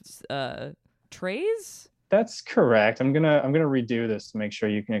of trays. That's correct. I'm gonna redo this to make sure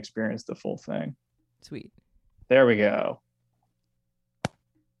you can experience the full thing. Sweet. There we go.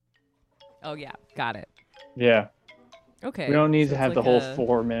 Oh yeah, got it. Yeah. Okay. We don't need to have the whole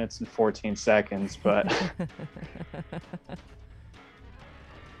 4 minutes and 14 seconds, but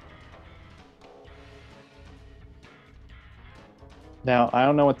now I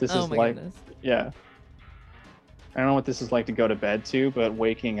don't know what this is like. Goodness. Yeah. I don't know what this is like to go to bed to, but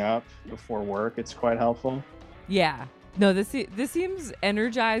waking up before work, it's quite helpful. Yeah. No, this seems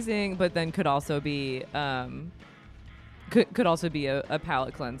energizing, but then could also be could also be a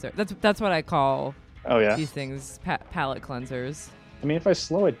palate cleanser. That's what I call these things, palate cleansers. I mean, if I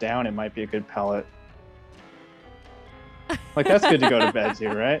slow it down, it might be a good palate. Like, that's good to go to bed to,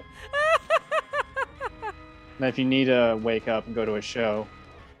 right? And if you need to wake up and go to a show.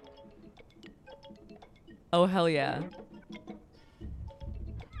 Oh, hell yeah.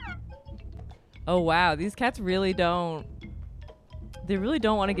 Oh, wow. These cats really don't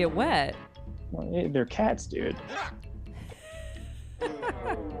want to get wet. Well, they're cats, dude.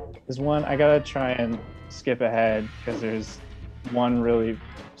 There's one, I gotta try and skip ahead because there's one really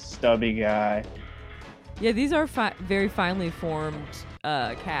stubby guy. Yeah, these are very finely formed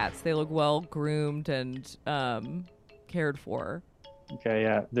cats. They look well groomed and cared for. Okay,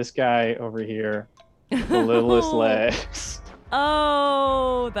 yeah. This guy over here, the littlest legs.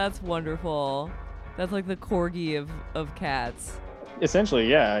 Oh, that's wonderful. That's like the corgi of cats. Essentially,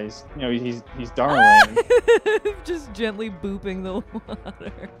 yeah. He's darling. Just gently booping the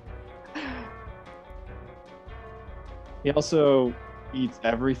water. He also eats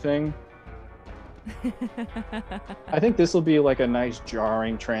everything. I think this will be like a nice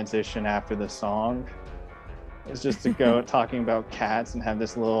jarring transition after the song. It's just to go talking about cats and have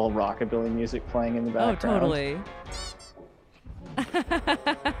this little rockabilly music playing in the background. Oh, totally.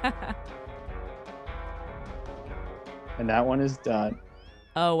 And that one is done.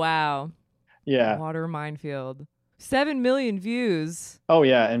 Oh, wow. Yeah. Water minefield. 7 million views. Oh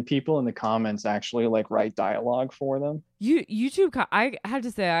yeah, and people in the comments actually like write dialogue for them. YouTube. I had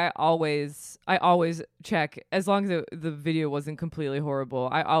to say, I always check, as long as the video wasn't completely horrible.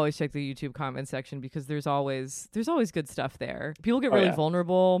 I always check the YouTube comment section because there's always good stuff there. People get really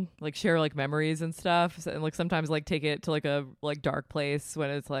vulnerable, like share like memories and stuff, and like sometimes like take it to like a like dark place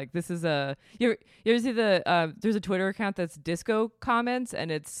when it's like this is a you ever see the there's a Twitter account that's disco comments,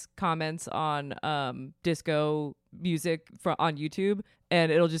 and it's comments on disco music on YouTube,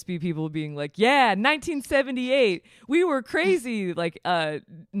 and it'll just be people being like, yeah, 1978 we were crazy, like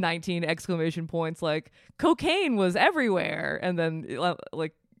 19 exclamation points, like cocaine was everywhere, and then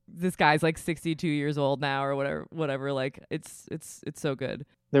like this guy's like 62 years old now or whatever. Like it's so good.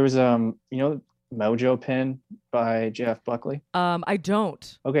 There was Mojo Pin by Jeff Buckley. I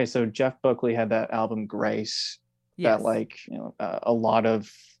don't. Okay, so Jeff Buckley had that album Grace, that like a lot of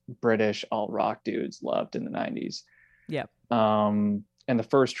British alt rock dudes loved in the 90s. Yep. And the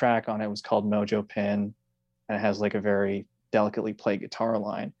first track on it was called Mojo Pin, and it has like a very delicately played guitar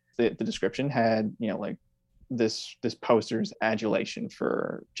line. The description had like this poster's adulation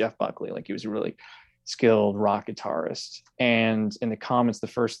for Jeff Buckley, like he was a really skilled rock guitarist. And in the comments, the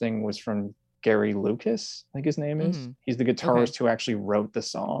first thing was from Gary Lucas, I think his name is. He's the guitarist who actually wrote the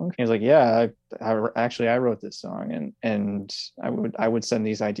song. He's like, yeah, I wrote this song, and I would send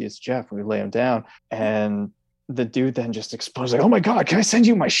these ideas to Jeff. We would lay them down, and the dude then just explodes like, oh my God, can I send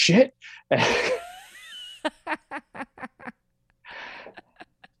you my shit? I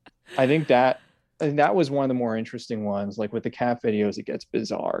think that was one of the more interesting ones. Like with the cat videos, it gets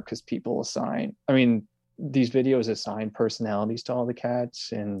bizarre because people assign, these videos assign personalities to all the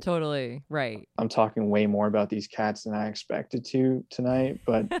cats, and totally right. I'm talking way more about these cats than I expected to tonight,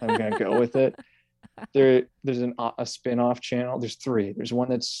 but I'm gonna go with it. There's a spin-off channel. There's 3. There's one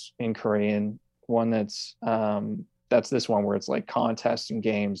that's in Korean, one that's this one where it's like contests and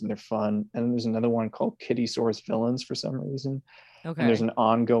games and they're fun, and then there's another one called Kitty Source Villains for some reason. Okay. And there's an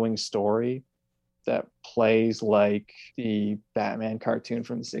ongoing story that plays like the Batman cartoon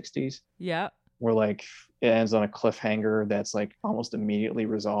from the 60s. Yeah. Where like it ends on a cliffhanger that's like almost immediately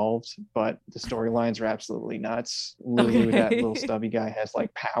resolved, but the storylines are absolutely nuts. Lulu, that little stubby guy, has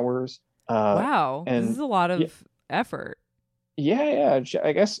like powers. Wow, and this is a lot of effort. Yeah.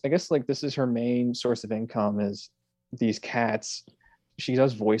 I guess like this is her main source of income, is these cats. She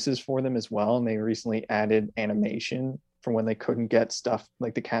does voices for them as well, and they recently added animation for when they couldn't get stuff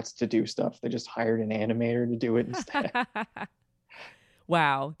like the cats to do stuff. They just hired an animator to do it instead.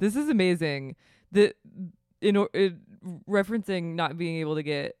 Wow, this is amazing. Referencing not being able to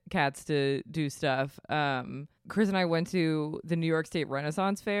get cats to do stuff, Chris and I went to the New York State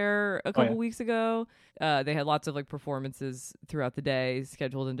Renaissance Fair a couple weeks ago. They had lots of like performances throughout the day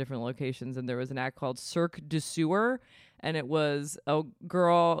scheduled in different locations, and there was an act called Cirque du Sewer, and it was a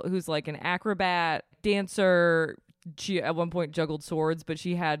girl who's like an acrobat dancer. She at one point juggled swords, but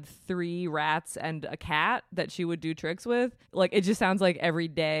she had 3 rats and a cat that she would do tricks with. Like, it just sounds like every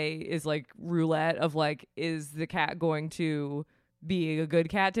day is like roulette of like, is the cat going to be a good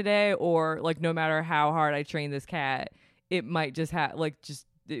cat today? Or like, no matter how hard I train this cat, it might just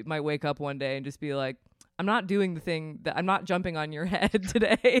it might wake up one day and just be like, I'm not doing the thing that I'm not jumping on your head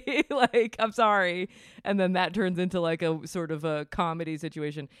today. Like, I'm sorry. And then that turns into like a sort of a comedy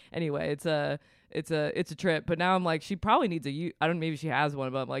situation. Anyway, it's a trip. But now I'm like, she probably needs maybe she has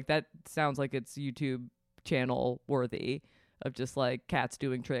one, but I'm like, that sounds like it's YouTube channel worthy of just like cats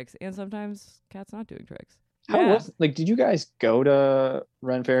doing tricks, and sometimes cats not doing tricks. Did you guys go to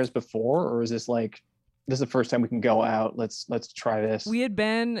Ren Fairs before, or is this the first time we can go out? Let's try this. We had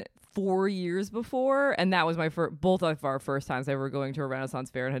been 4 years before, and that was both of our first times ever going to a Renaissance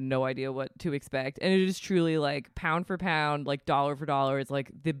Fair, and had no idea what to expect. And it is truly like pound for pound, like dollar for dollar, it's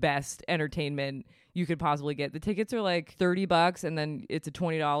like the best entertainment you could possibly get. The tickets are like $30, and then it's a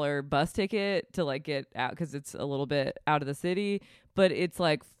 $20 bus ticket to like get out because it's a little bit out of the city. But it's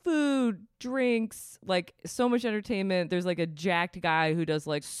like food, drinks, like so much entertainment. There's like a jacked guy who does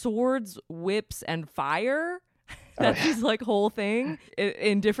like swords, whips, and fire. That's his like whole thing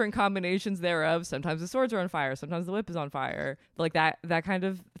in different combinations thereof. Sometimes the swords are on fire, sometimes the whip is on fire, like that kind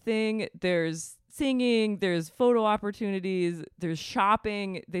of thing. There's singing, there's photo opportunities, there's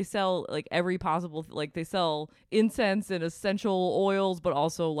shopping. They sell like every possible, like they sell incense and essential oils, but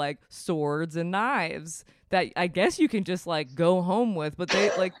also like swords and knives that I guess you can just like go home with, but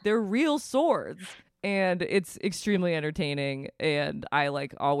they're real swords. and it's extremely entertaining. And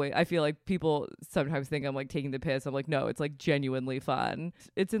I feel like people sometimes think I'm like taking the piss. I'm like, no, it's like genuinely fun.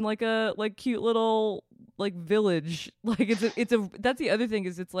 It's in like a like cute little like village. Like it's a that's the other thing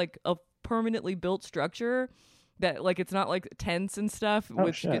is it's like a permanently built structure that like it's not like tents and stuff,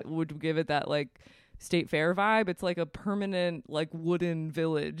 which would give it that like State Fair vibe. It's like a permanent like wooden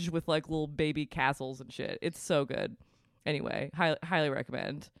village with like little baby castles and shit. It's so good. Anyway, highly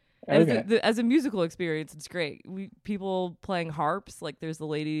recommend. Okay. As a musical experience, it's great. People playing harps, like there's the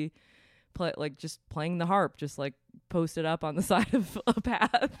lady just playing the harp, just like posted up on the side of a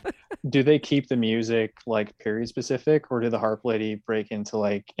path. Do they keep the music like period specific, or do the harp lady break into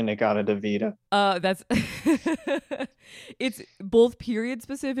like In-A-Gadda-Da-Vida? That's it's both period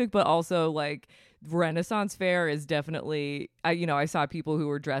specific, but also like Renaissance fair is definitely I saw people who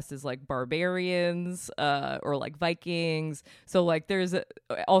were dressed as like barbarians or like Vikings. So like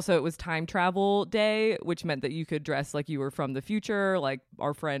also it was time travel day, which meant that you could dress like you were from the future, like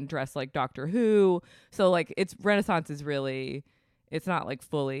our friend dressed like Doctor Who. So like it's Renaissance is really, it's not like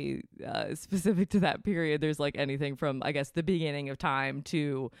fully specific to that period. There's like anything from I guess the beginning of time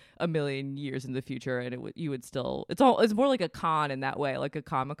to a million years in the future, and you would still it's more like a con in that way, like a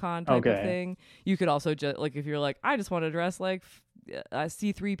Comic-Con type of thing. You could also just like if you're like I just want to dress like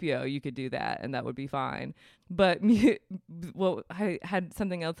C-3PO, you could do that, and that would be fine. But well, I had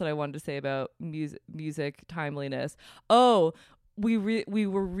something else that I wanted to say about music timeliness. Oh. We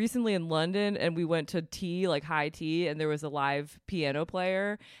were recently in London and we went to tea, like high tea, and there was a live piano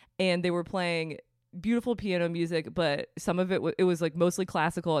player and they were playing beautiful piano music, but some of it it was like mostly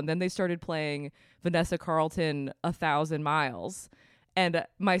classical, and then they started playing Vanessa Carlton 1,000 Miles, and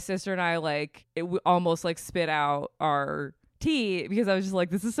my sister and I like almost like spit out our tea because I was just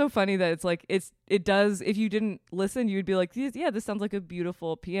like, this is so funny that it's like it does, if you didn't listen you'd be like, yeah, this sounds like a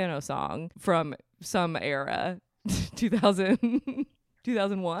beautiful piano song from some era.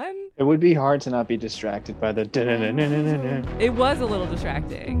 2001. It would be hard to not be distracted by the It was a little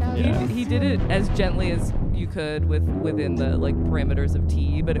distracting. Yeah. He did it as gently as you could within the like parameters of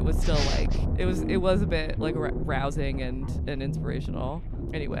tea, but it was still like it was a bit like rousing and inspirational.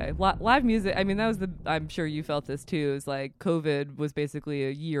 Anyway, live music, I mean, that was I'm sure you felt this too, is like COVID was basically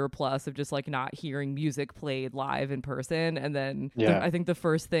a year plus of just like not hearing music played live in person. And then I think the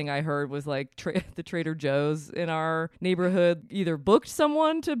first thing I heard was like the Trader Joe's in our neighborhood either booked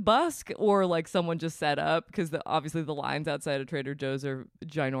someone to busk or like someone just set up, because obviously the lines outside of Trader Joe's are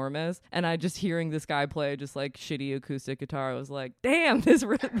ginormous. And I just hearing this guy play just like shitty acoustic guitar, I was like, damn, this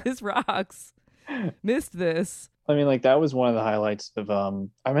rocks. Missed this. I mean, like that was one of the highlights of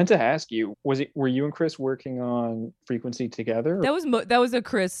I meant to ask you, were you and Chris working on Frequency together? That was a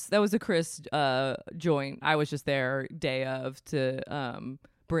Chris joint. I was just there day of to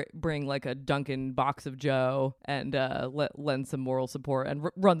bring like a Dunkin' box of Joe and lend some moral support and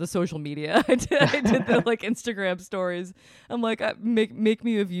run the social media. I did the like Instagram stories. I'm like, make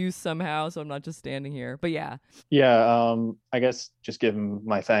me of use somehow, so I'm not just standing here. But yeah. I guess just give him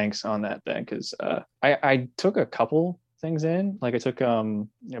my thanks on that then, because I took a couple things in. Like I took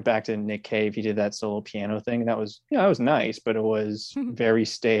back to Nick Cave. He did that solo piano thing. That was that was nice, but it was very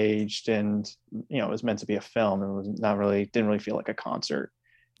staged, and it was meant to be a film. It was didn't really feel like a concert.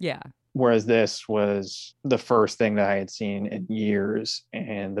 Yeah. Whereas this was the first thing that I had seen in years,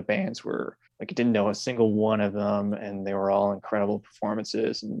 and the bands were like, I didn't know a single one of them, and they were all incredible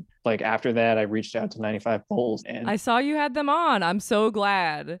performances. And like after that, I reached out to 95 Bulls, and I saw you had them on. I'm so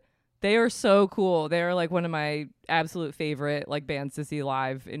glad. They are so cool. They're like one of my absolute favorite like bands to see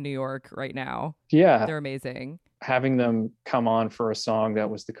live in New York right now. Yeah, they're amazing. Having them come on for a song that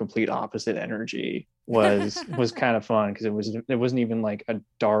was the complete opposite energy was kind of fun, because it wasn't even like a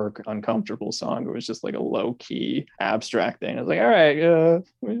dark, uncomfortable song. It was just like a low key abstract thing. I was like, all right,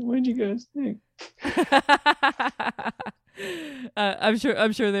 what did you guys think? I'm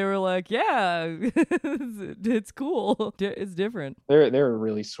sure they were like, yeah, it's cool, it's different. They're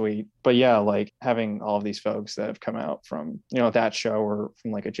really sweet. But yeah, like having all of these folks that have come out from that show, or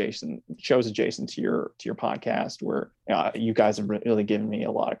from like shows adjacent to your podcast, where you guys have really given me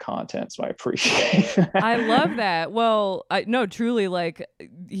a lot of content, so I appreciate it. I love that. Well, truly, like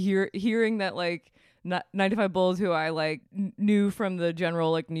hearing that, like 95 Bulls, who I like knew from the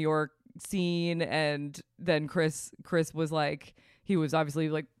general like New York scene, and then Chris was like, he was obviously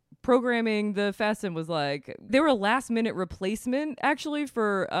like programming the fest, and was like, they were a last minute replacement actually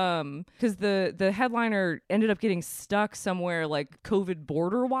for because the headliner ended up getting stuck somewhere like COVID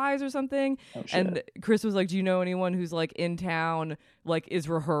border wise or something. And Chris was like, do you know anyone who's like in town like is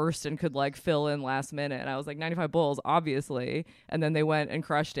rehearsed and could like fill in last minute. And I was like 95 Bulls, obviously. And then they went and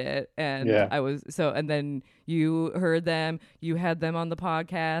crushed it. And and then you heard them, you had them on the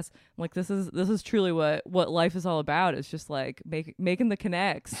podcast. I'm like, this is truly what life is all about. It's just like making the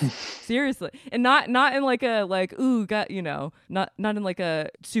connects. Seriously. And not in like a like, ooh, got, you know, not in like a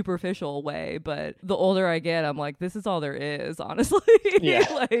superficial way, but the older I get, I'm like, this is all there is, honestly. Yeah.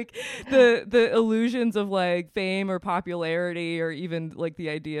 Like the illusions of like fame or popularity, or even like the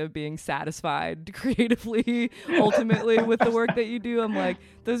idea of being satisfied creatively ultimately with the work that you do, I'm like,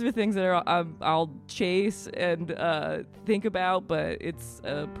 those are things that I'll chase and think about, but it's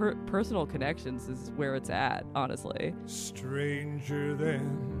personal connections is where it's at, honestly. Stranger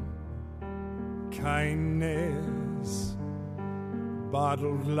than kindness,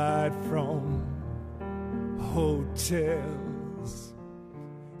 bottled light from hotels,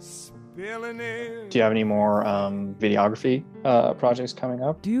 spilling in. Do you have any more videography projects coming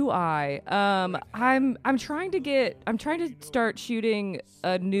up? Do I? I'm trying to start shooting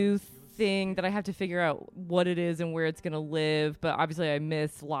a new thing that I have to figure out what it is and where it's going to live. But obviously I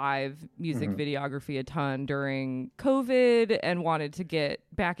miss live music videography a ton during COVID and wanted to get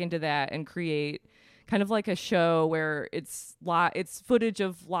back into that and create kind of like a show where it's footage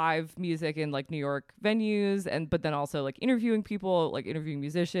of live music in like New York venues, but then also like interviewing people, like interviewing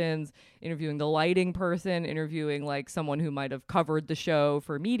musicians, interviewing the lighting person, interviewing like someone who might have covered the show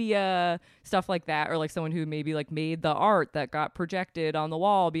for media, stuff like that, or like someone who maybe like made the art that got projected on the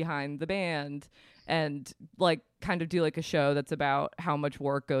wall behind the band, and like kind of do like a show that's about how much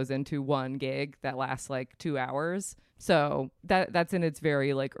work goes into one gig that lasts like 2 hours. So that's in its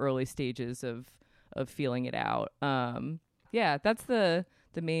very like early stages of feeling it out. That's the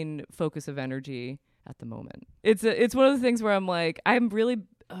main focus of energy at the moment. It's one of the things where I'm like, I'm really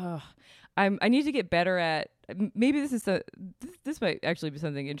I need to get better at, maybe this might actually be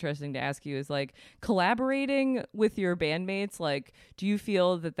something interesting to ask you, is like collaborating with your bandmates. Like, do you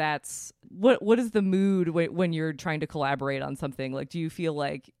feel that that's what is the mood when you're trying to collaborate on something? Like, do you feel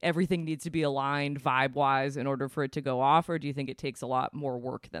like everything needs to be aligned vibe wise in order for it to go off, or do you think it takes a lot more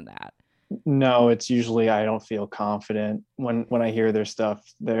work than that? No, it's usually I don't feel confident when I hear their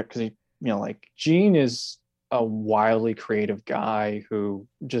stuff there, because like Gene is a wildly creative guy who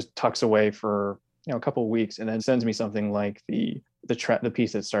just tucks away for a couple of weeks and then sends me something like the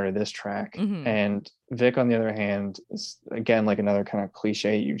piece that started this track. And Vic, on the other hand, is again like another kind of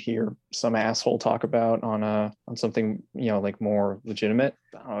cliche you'd hear some asshole talk about on something like more legitimate.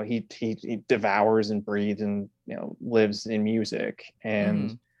 He devours and breathes and lives in music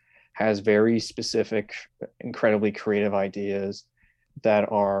and has very specific, incredibly creative ideas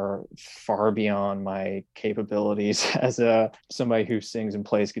that are far beyond my capabilities as somebody who sings and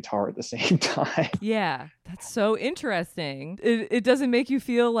plays guitar at the same time. Yeah, that's so interesting. It doesn't make you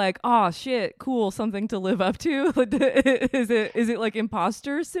feel like, oh shit, cool, something to live up to? Is it like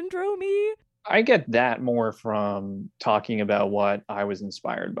imposter syndrome-y? I get that more from talking about what I was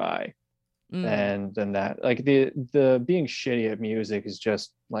inspired by. And then that, like, the being shitty at music is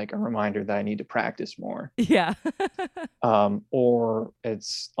just like a reminder that I need to practice more. Yeah. Or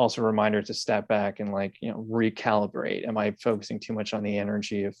it's also a reminder to step back and like, recalibrate. Am I focusing too much on the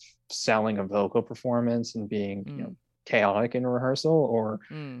energy of selling a vocal performance and being, chaotic in rehearsal? Or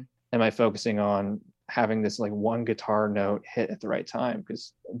am I focusing on having this like one guitar note hit at the right time?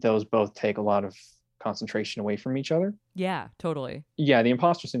 Because those both take a lot of concentration away from each other. Yeah, totally. Yeah, the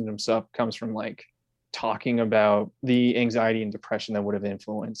imposter syndrome stuff comes from like talking about the anxiety and depression that would have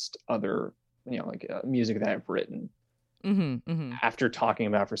influenced other music that I've written. After talking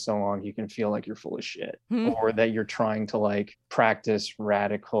about for so long, you can feel like you're full of shit, or that you're trying to like practice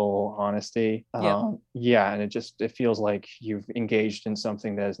radical honesty. And it feels like you've engaged in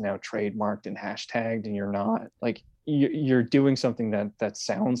something that is now trademarked and hashtagged, and you're not. Like, you're doing something that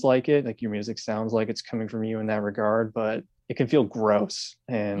sounds like it, like your music sounds like it's coming from you in that regard, but it can feel gross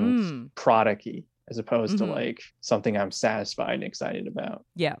and product-y as opposed to like something I'm satisfied and excited about.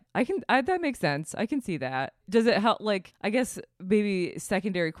 Yeah, that makes sense. I can see that. Does it help? Like, I guess maybe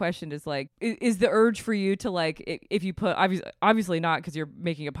secondary question is like, is the urge for you to like, if you put, obviously not because you're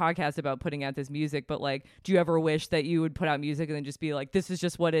making a podcast about putting out this music, but like, do you ever wish that you would put out music and then just be like, this is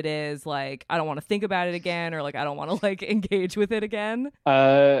just what it is? Like, I don't want to think about it again, or like, I don't want to like engage with it again?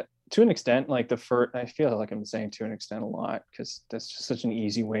 To an extent, like I feel like I'm saying to an extent a lot, because that's just such an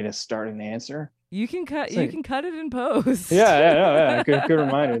easy way to start an answer. You can cut it in post. Yeah. Good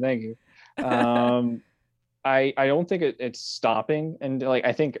reminder. Thank you. I don't think it's stopping, and like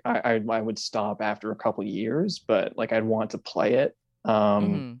I think I would stop after a couple of years, but like I'd want to play it.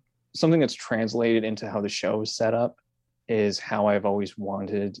 Something that's translated into how the show is set up is how I've always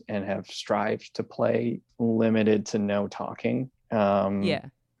wanted and have strived to play, limited to no talking. Yeah.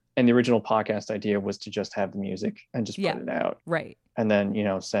 And the original podcast idea was to just have the music and just put it out. Right. And then, you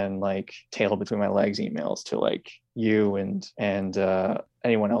know, send like tail between my legs emails to like you and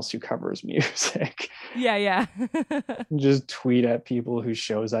anyone else who covers music. Yeah. Just tweet at people whose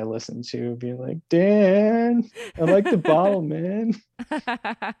shows I listen to, being like, Dan, I like the bottle, man.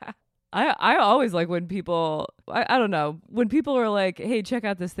 I always like when people, I don't know, when people are like, hey, check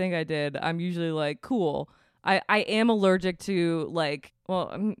out this thing I did, I'm usually like, cool. I am allergic to like, well,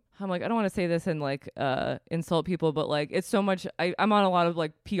 I'm like, I don't want to say this and like insult people, but like it's so much, I'm on a lot of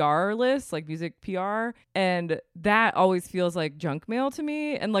like PR lists, like music PR, and that always feels like junk mail to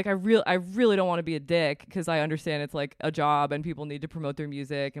me. And like I really don't want to be a dick, because I understand it's like a job and people need to promote their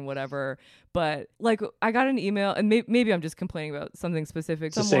music and whatever. But like I got an email, and maybe I'm just complaining about something specific.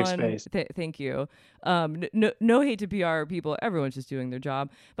 It's a safe space. Thank you. No hate to PR people. Everyone's just doing their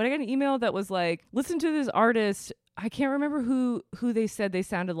job. But I got an email that was like, listen to this artist. I can't remember who they said they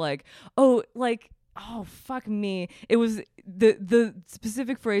sounded like. Oh, fuck me. It was the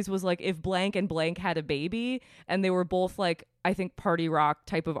specific phrase was like, if blank and blank had a baby, and they were both like, I think party rock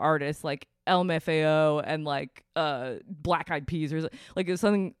type of artists, like LMFAO and like Black Eyed Peas, or like it was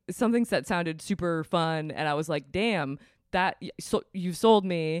something that sounded super fun, and I was like, damn, that you sold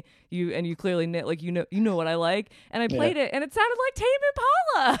me, you clearly like you know what I like, and I played it, and it sounded like Tame Impala.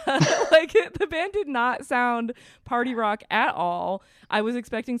 Like the band did not sound party rock at all. I was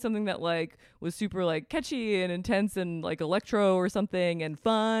expecting something that like was super like catchy and intense and like electro or something and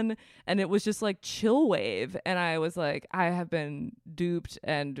fun, and it was just like chill wave, and I was like, I have been duped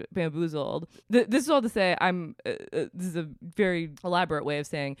and bamboozled. This is all to say, this is a very elaborate way of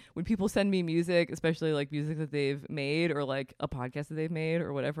saying, when people send me music, especially like music that they've made or like a podcast that they've made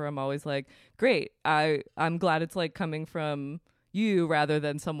or whatever, I'm always like, great, I'm glad it's like coming from you rather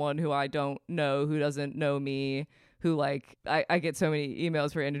than someone who I don't know, who doesn't know me, who like I get so many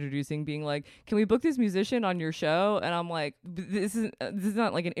emails for introducing, being like, can we book this musician on your show? And I'm like, this is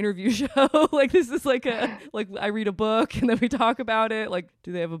not like an interview show. Like this is like I read a book and then we talk about it. Like,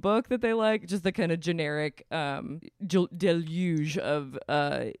 do they have a book that they like? Just the kind of generic deluge of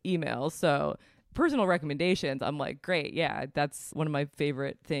emails. So personal recommendations, I'm like, great, yeah, that's one of my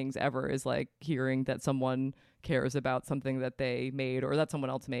favorite things ever, is like hearing that someone cares about something that they made or that someone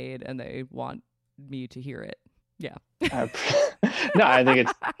else made and they want me to hear it. Yeah. No, I think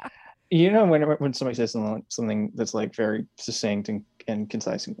it's, you know, when somebody says something that's like very succinct and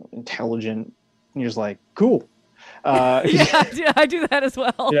concise and intelligent, you're just like, cool. Yeah, I do that as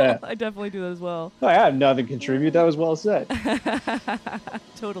well. Yeah. I definitely do that as well. I have nothing to contribute. That was well said.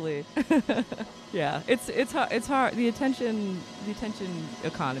 Totally. Yeah, it's hard. The attention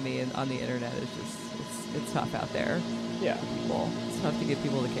economy on the internet is just it's tough out there. Yeah, for people. It's tough to get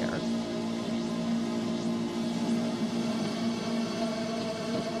people to care.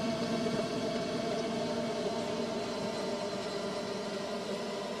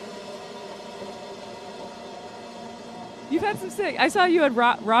 You've had some sick. I saw you had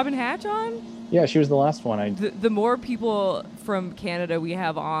Robin Hatch on. Yeah, she was the last one. The more people from Canada we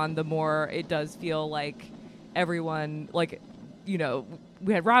have on, the more it does feel like everyone, like, you know,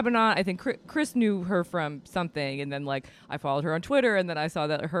 we had Robin on. I think Chris knew her from something, and then like I followed her on Twitter, and then I saw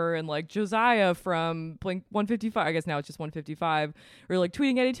that her and like Josiah from Blink 155, I guess now it's just 155, were like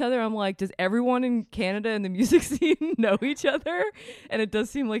tweeting at each other. I'm like, does everyone in Canada in the music scene know each other? And it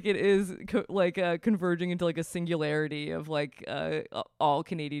does seem like it is converging into like a singularity of like all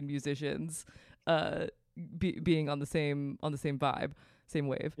Canadian musicians being on the same vibe. Same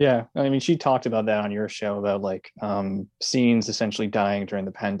wave. Yeah, I mean, she talked about that on your show, about like scenes essentially dying during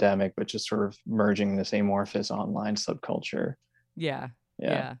the pandemic, but just sort of merging this amorphous online subculture. Yeah.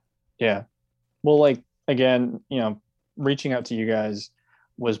 Well, like, again, you know, reaching out to you guys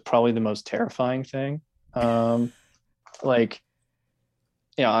was probably the most terrifying thing. Like,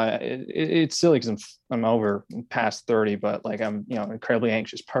 you know, it's silly because I'm over past 30, but like I'm, you know, an incredibly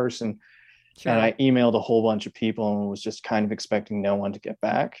anxious person. Sure. And I emailed a whole bunch of people and was just kind of expecting no one to get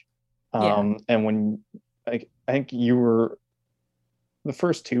back. And when I think you were the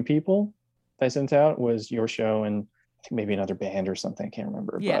first two people I sent out, was your show and I think maybe another band or something. I can't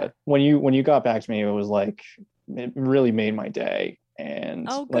remember. Yeah. But when you got back to me, it was like, it really made my day, and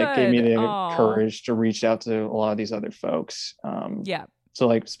like gave me the courage to reach out to a lot of these other folks. So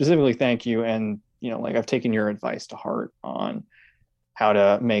like specifically, thank you. And, you know, like I've taken your advice to heart on how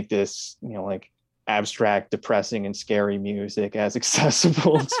to make this, you know, like abstract, depressing, and scary music as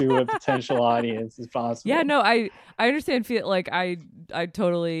accessible to a potential audience as possible. Yeah, no, I understand. Feel like I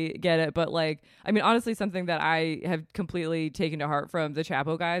totally get it, but like, I mean, honestly, something that I have completely taken to heart from the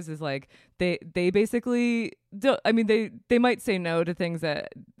Chapo guys is like they basically don't, I mean, they might say no to things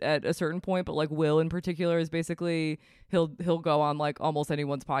at a certain point, but like Will in particular is basically he'll go on like almost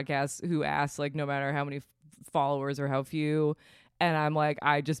anyone's podcast who asks, like, no matter how many followers or how few. And I'm like,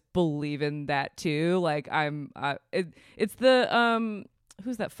 I just believe in that too. Like it's the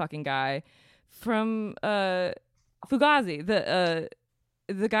who's that fucking guy from Fugazi,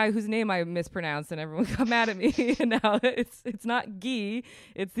 the guy whose name I mispronounced and everyone got mad at me. And now it's not Guy,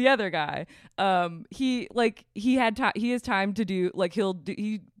 it's the other guy. He has time to do, like,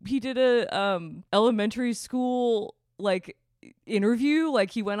 he did a elementary school like interview.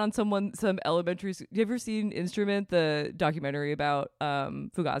 Like, he went on some elementary. You ever seen Instrument, the documentary about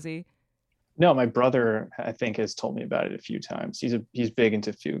Fugazi? No, my brother I think has told me about it a few times. He's big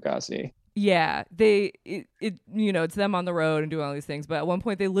into Fugazi. Yeah, it's them on the road and doing all these things. But at one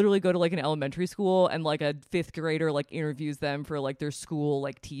point, they literally go to like an elementary school, and like a fifth grader like interviews them for like their school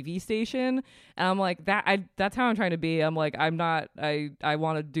like TV station. And I'm like, that's how I'm trying to be. I'm like, I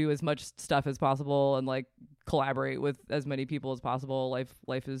want to do as much stuff as possible and like collaborate with as many people as possible.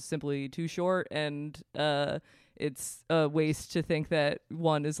 Life is simply too short, and it's a waste to think that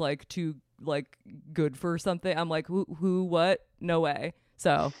one is like too like good for something. I'm like, who what? No way.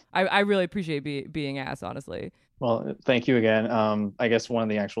 So I really appreciate being asked, honestly. Well, thank you again. I guess one of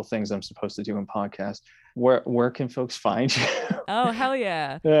the actual things I'm supposed to do in podcast, where can folks find you? Oh, hell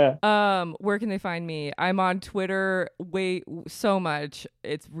yeah. Yeah. Where can they find me? I'm on Twitter so much.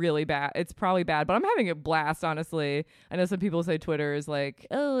 It's really bad. It's probably bad, but I'm having a blast, honestly. I know some people say Twitter is like,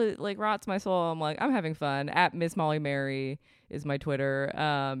 oh, it like rots my soul. I'm like, I'm having fun. At Miss Molly Mary is my Twitter.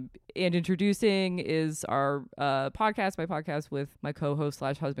 And Introducing is our podcast, my podcast with my co-host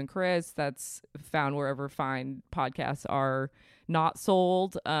 / husband Chris. That's found wherever fine podcasts are not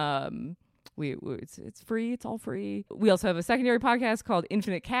sold. It's free. It's all free. We also have a secondary podcast called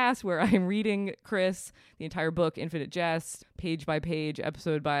Infinite Cast, where I'm reading Chris the entire book Infinite Jest, page by page,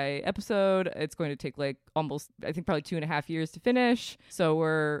 episode by episode. It's going to take like almost, I think, probably 2.5 years to finish. So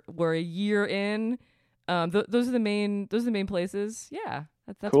we're a year in. Those are the main places. Yeah,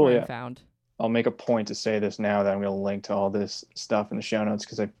 that's cool, where yeah. I'm found. I'll make a point to say this now that I'm going to link to all this stuff in the show notes,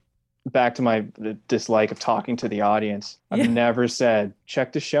 because back to my dislike of talking to the audience. I've never said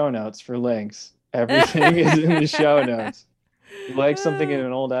check the show notes for links. Everything is in the show notes. You like something in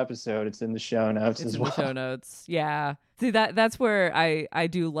an old episode, it's in the show notes as well. The show notes. Yeah. See, that's where I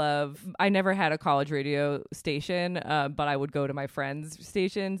do love. I never had a college radio station, but I would go to my friends'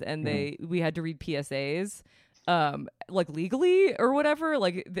 stations, and we had to read PSAs, like legally or whatever.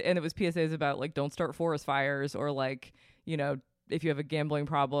 Like, and it was PSAs about like don't start forest fires, or like, you know, if you have a gambling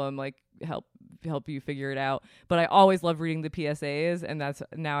problem, like help you figure it out. But I always love reading the PSAs, and that's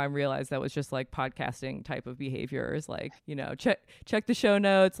now I realize that was just like podcasting type of behaviors, like, you know, check the show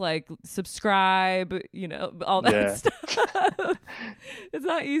notes, like subscribe, you know, all that stuff. It's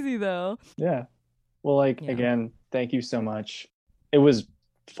not easy though. Yeah. Well, like, again, thank you so much. It was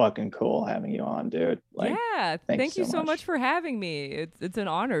fucking cool having you on, dude. Like, yeah, thank you so much for having me. It's an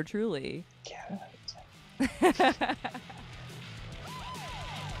honor, truly. Yeah.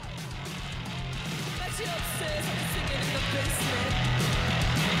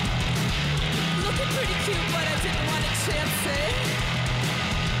 Looking pretty cute, but I didn't want to chance it.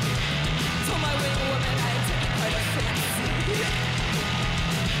 Told my wing woman I didn't quite a fancy.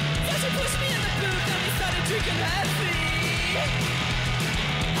 So she pushed me in the booth, and we started drinking heavy.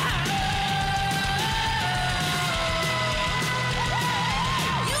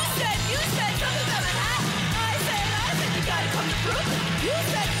 You said something about my hat. I said you gotta come through. You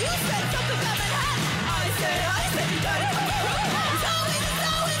said something about my hat. I said you gotta come through. It's always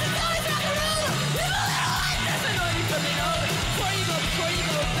macaroon. You little white. There's an oil coming over. Before you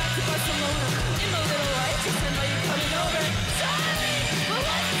go back to Barcelona. In my little white, just know you're coming over. Charlie, but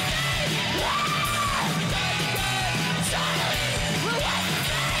what's his name? Charlie, but what's his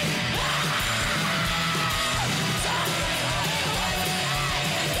name?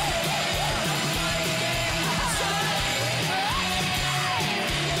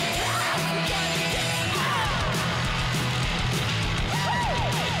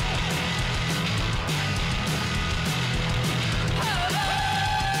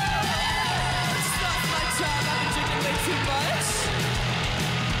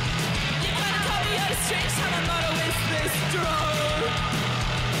 Strange how I'm not always this strong.